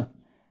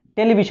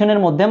টেলিভিশনের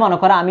মধ্যে, মনে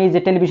করো আমি যে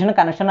টেলিভিশনের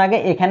কানেকশন আগে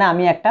এখানে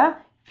আমি একটা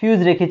ফিউজ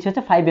রেখেছি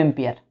হচ্ছে 5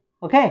 এম্পিয়ার।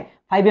 ওকে,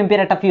 5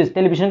 এম্পিয়ার একটা ফিউজ,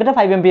 টেলিভিশনের ক্ষেত্রে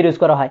 5 এম্পিয়ার ইউজ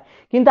করা হয়।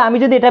 কিন্তু আমি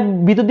যদি এটা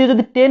ভিতর দিয়ে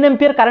যদি 10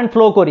 এম্পিয়ার কারেন্ট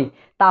ফ্লো করি,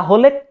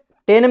 তাহলে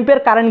 10 এম্পিয়ার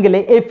কারেন্ট গেলে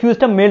এই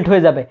ফিউজটা মেল্ট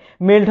হয়ে যাবে,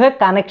 মেল্ট হয়ে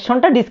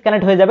কানেকশনটা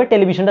ডিসকানেক্ট হয়ে যাবে,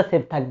 টেলিভিশনটা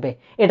সেফ থাকবে।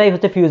 এটাই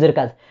হচ্ছে ফিউজের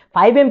কাজ।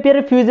 5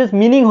 এম্পিয়ারের ফিউজের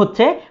মিনিং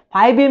হচ্ছে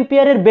 5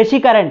 এম্পিয়ারের বেশি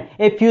কারেন্ট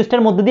এই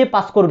ফিউজটার মধ্যে দিয়ে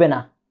পাস করবে না।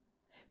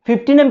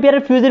 15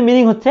 এম্পিয়ারের ফিউজের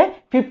মিনিং হচ্ছে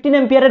 15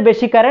 এম্পিয়ারের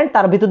বেশি কারেন্ট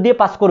তার ভিতর দিয়ে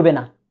পাস করবে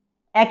না।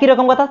 একই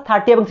রকম কথা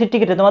 30 এবং 60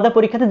 ক্ষেত্রে তোমাদের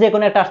পরীক্ষাতে যে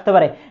কোনো একটা আসতে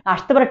পারে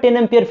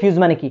 10 এম্পিয়ার ফিউজ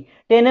মানে কি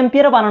 10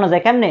 এম্পিয়ারও বানানো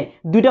যায় কেমনে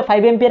দুইটা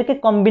 5 এম্পিয়ারকে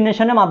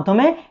কম্বিনেশনের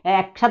মাধ্যমে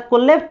একসাথে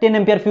করলে 10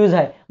 এম্পিয়ার ফিউজ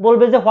হয়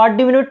বলবে যে what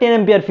do mean 10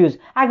 ampere fuse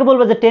আগে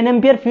বলবে যে 10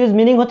 এম্পিয়ার ফিউজ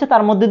মিনিং হচ্ছে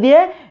তার মধ্যে দিয়ে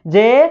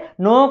যে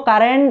no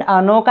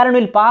current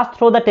will pass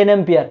through the 10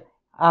 ampere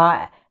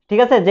ঠিক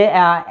আছে যে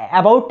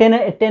অ্যাবাউট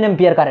 10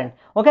 এম্পিয়ার কারেন্ট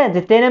ওকে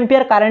যে 10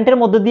 এম্পিয়ার কারেন্টের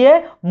মধ্যে দিয়ে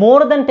more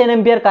than 10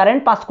 ampere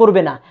current pass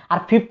করবে না আর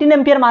 15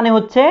 এম্পিয়ার মানে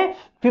হচ্ছে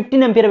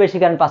 15 এম্পিয়ার বেশি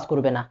কারেন্ট পাস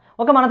করবে না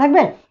ওকে মনে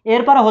থাকবে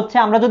এরপর হচ্ছে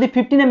আমরা যদি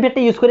 15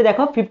 এম্পিয়ারটা ইউজ করি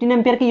দেখো 15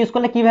 এম্পিয়ারকে ইউজ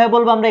করলে কিভাবে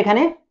বলবো আমরা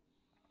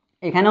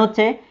এখানে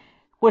হচ্ছে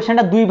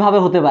কোশ্চেনটা দুই ভাবে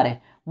হতে পারে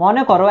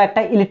মনে করো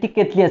একটা ইলেকট্রিক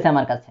কেটলি আছে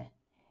আমার কাছে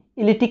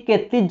ইলেকট্রিক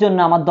কেটলির জন্য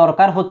আমার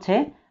দরকার হচ্ছে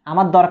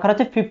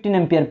 15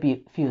 এম্পিয়ার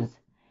ফিউজ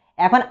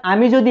এখন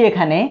আমি যদি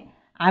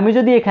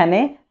এখানে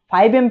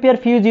 5 এম্পিয়ার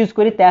ফিউজ ইউজ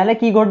করি তাহলে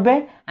কি ঘটবে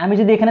আমি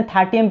যদি এখানে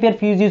 30 এম্পিয়ার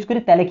ফিউজ ইউজ করি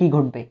তাহলে কি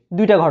ঘটবে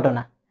দুইটা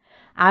ঘটনা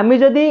আমি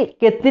যদি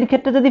কেটলির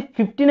ক্ষেত্রে যদি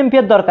 15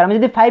 এম্পিয়ার দরকার আমি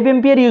যদি 5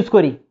 এম্পিয়ার ইউজ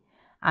করি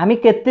আমি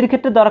কেটলির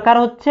ক্ষেত্রে দরকার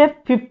হচ্ছে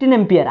 15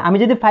 এম্পিয়ার আমি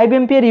যদি 5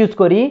 এম্পিয়ার ইউজ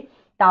করি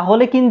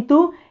তাহলে কিন্তু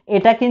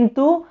এটা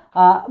কিন্তু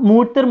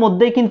মুহূর্তের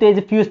মধ্যেই কিন্তু এই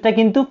যে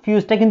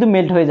ফিউজটা কিন্তু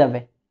মেল্ট হয়ে যাবে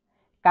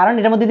কারণ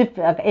এটার মধ্যে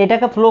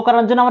এটাকে ফ্লো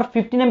করার জন্য আমার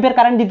 15 এম্পিয়ার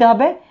কারেন্ট দিতে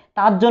হবে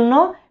তার জন্য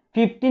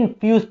 15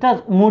 ফিউজটা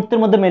মুহূর্তের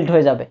মধ্যে মেল্ট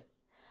হয়ে যাবে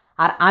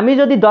আর আমি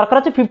যদি দরকার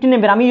হচ্ছে 15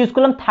 এম্পিয়ার আমি ইউজ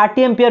করলাম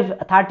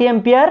 30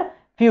 এম্পিয়ার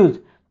ফিউজ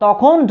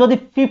তখন যদি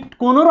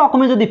কোনো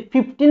রকমে যদি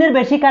 15 এর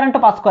বেশি কারেন্ট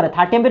পাস করে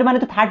 30 এম্পিয়ার মানে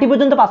তো 30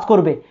 পর্যন্ত পাস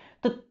করবে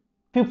তো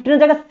 15 এর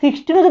জায়গায়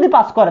 16 যদি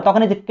পাস করে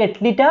তখন এই যে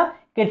কেটলিটা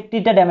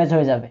ড্যামেজ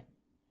হয়ে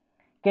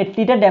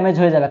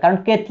যাবে কারণ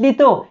কেটলি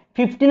তো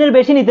 15 এর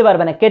বেশি নিতে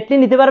পারবে না কেটলি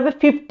নিতে পারবে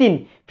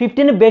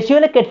 15 এর বেশি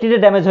হলে কেটলিটা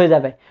ড্যামেজ হয়ে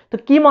যাবে তো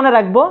কি মনে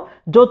রাখবো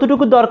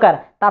যতটুকু দরকার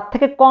তার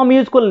থেকে কম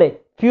ইউজ করলে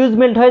ফিউজ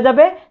মেল্ট হয়ে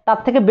যাবে তার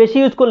থেকে বেশি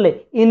ইউজ করলে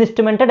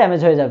ইনস্ট্রুমেন্টটা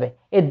ড্যামেজ হয়ে যাবে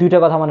এই দুইটা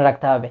কথা মনে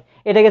রাখতে হবে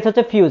এটা গেছে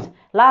হচ্ছে ফিউজ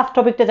লাস্ট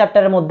টপিকটা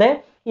চ্যাপ্টারের মধ্যে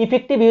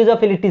ইফেক্টিভ ইউজ অফ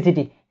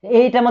ইলেকট্রিসিটি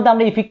এইটার মধ্যে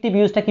আমরা ইফেক্টিভ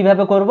ইউজটা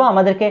কিভাবে করব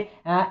আমাদেরকে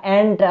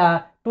এন্ড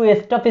টু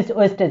স্টপ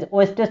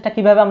ওয়েস্টেজটা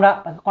কিভাবে আমরা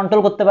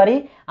কন্ট্রোল করতে পারি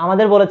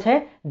আমাদের বলেছে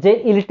যে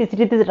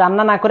ইলেকট্রিসিটিতে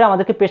রান্না না করে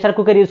আমাদেরকে প্রেসার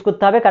কুকার ইউজ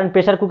করতে হবে কারণ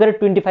প্রেসার কুকারে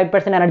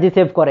 25% এনার্জি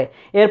সেভ করে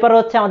এরপর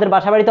হচ্ছে আমাদের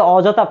বাসাবাড়িতে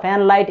অযথা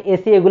ফ্যান লাইট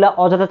এসি এগুলো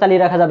অযথা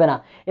চালিয়ে রাখা যাবে না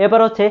এরপর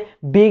হচ্ছে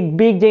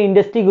বিগ যে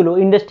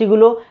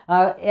ইন্ডাস্ট্রিগুলো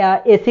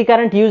এসি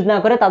কারেন্ট ইউজ না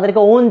করে তাদেরকে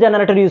ওন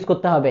জেনারেটর ইউজ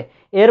করতে হবে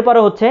এরপরে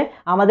হচ্ছে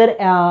আমাদের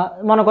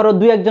মনে করো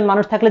 2-1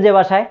 মানুষ থাকলে যে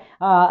বাসায়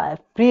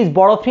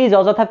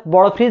অযথা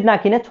বড় ফ্রিজ না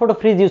কিনে ছোট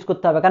ফ্রিজ ইউজ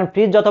করতে হবে কারণ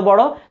ফ্রিজ যত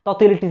বড় তত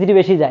ইলেকট্রিসিটি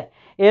বেশি যায়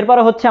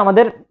এরপরে হচ্ছে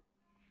আমাদের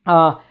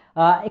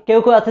কেউ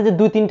আছে যে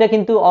 2-3টা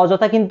কিন্তু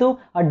অযথা কিন্তু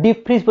ডিপ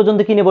ফ্রিজ পর্যন্ত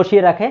কিনে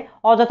বসিয়ে রাখে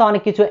অযথা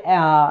অনেক কিছু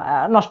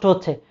নষ্ট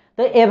হচ্ছে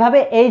তো এভাবে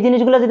এই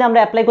জিনিসগুলো যদি আমরা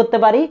অ্যাপ্লাই করতে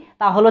পারি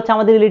তাহলে হচ্ছে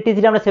আমাদের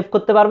ইলেকট্রিসিটি আমরা সেভ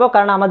করতে পারবো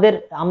কারণ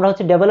আমরা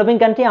হচ্ছে ডেভেলপিং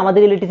কান্ট্রি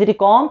আমাদের ইলেকট্রিসিটি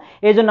কম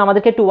এই জন্য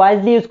আমাদেরকে একটু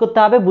ওয়াইজলি ইউজ করতে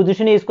হবে বুঝে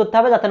শুনে ইউজ করতে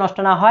হবে যাতে নষ্ট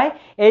না হয়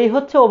এই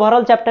হচ্ছে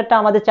ওভারঅল চ্যাপ্টারটা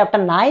আমাদের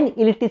চ্যাপ্টার 9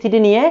 ইলেকট্রিসিটি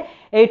নিয়ে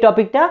এই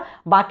টপিকটা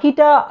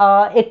বাকিটা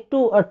একটু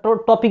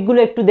টপিকগুলো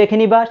একটু দেখে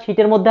নিবা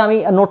শীটের মধ্যে আমি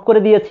নোট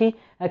করে দিয়েছি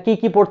কি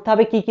কি পড়তে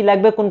হবে কি কি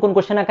লাগবে কোন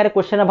কোশ্চেন আকারে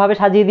কোশ্চেন ভাবে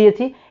সাজিয়ে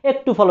দিয়েছি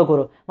একটু ফলো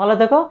করো ভালো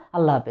থেকো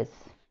আল্লাহ হাফেজ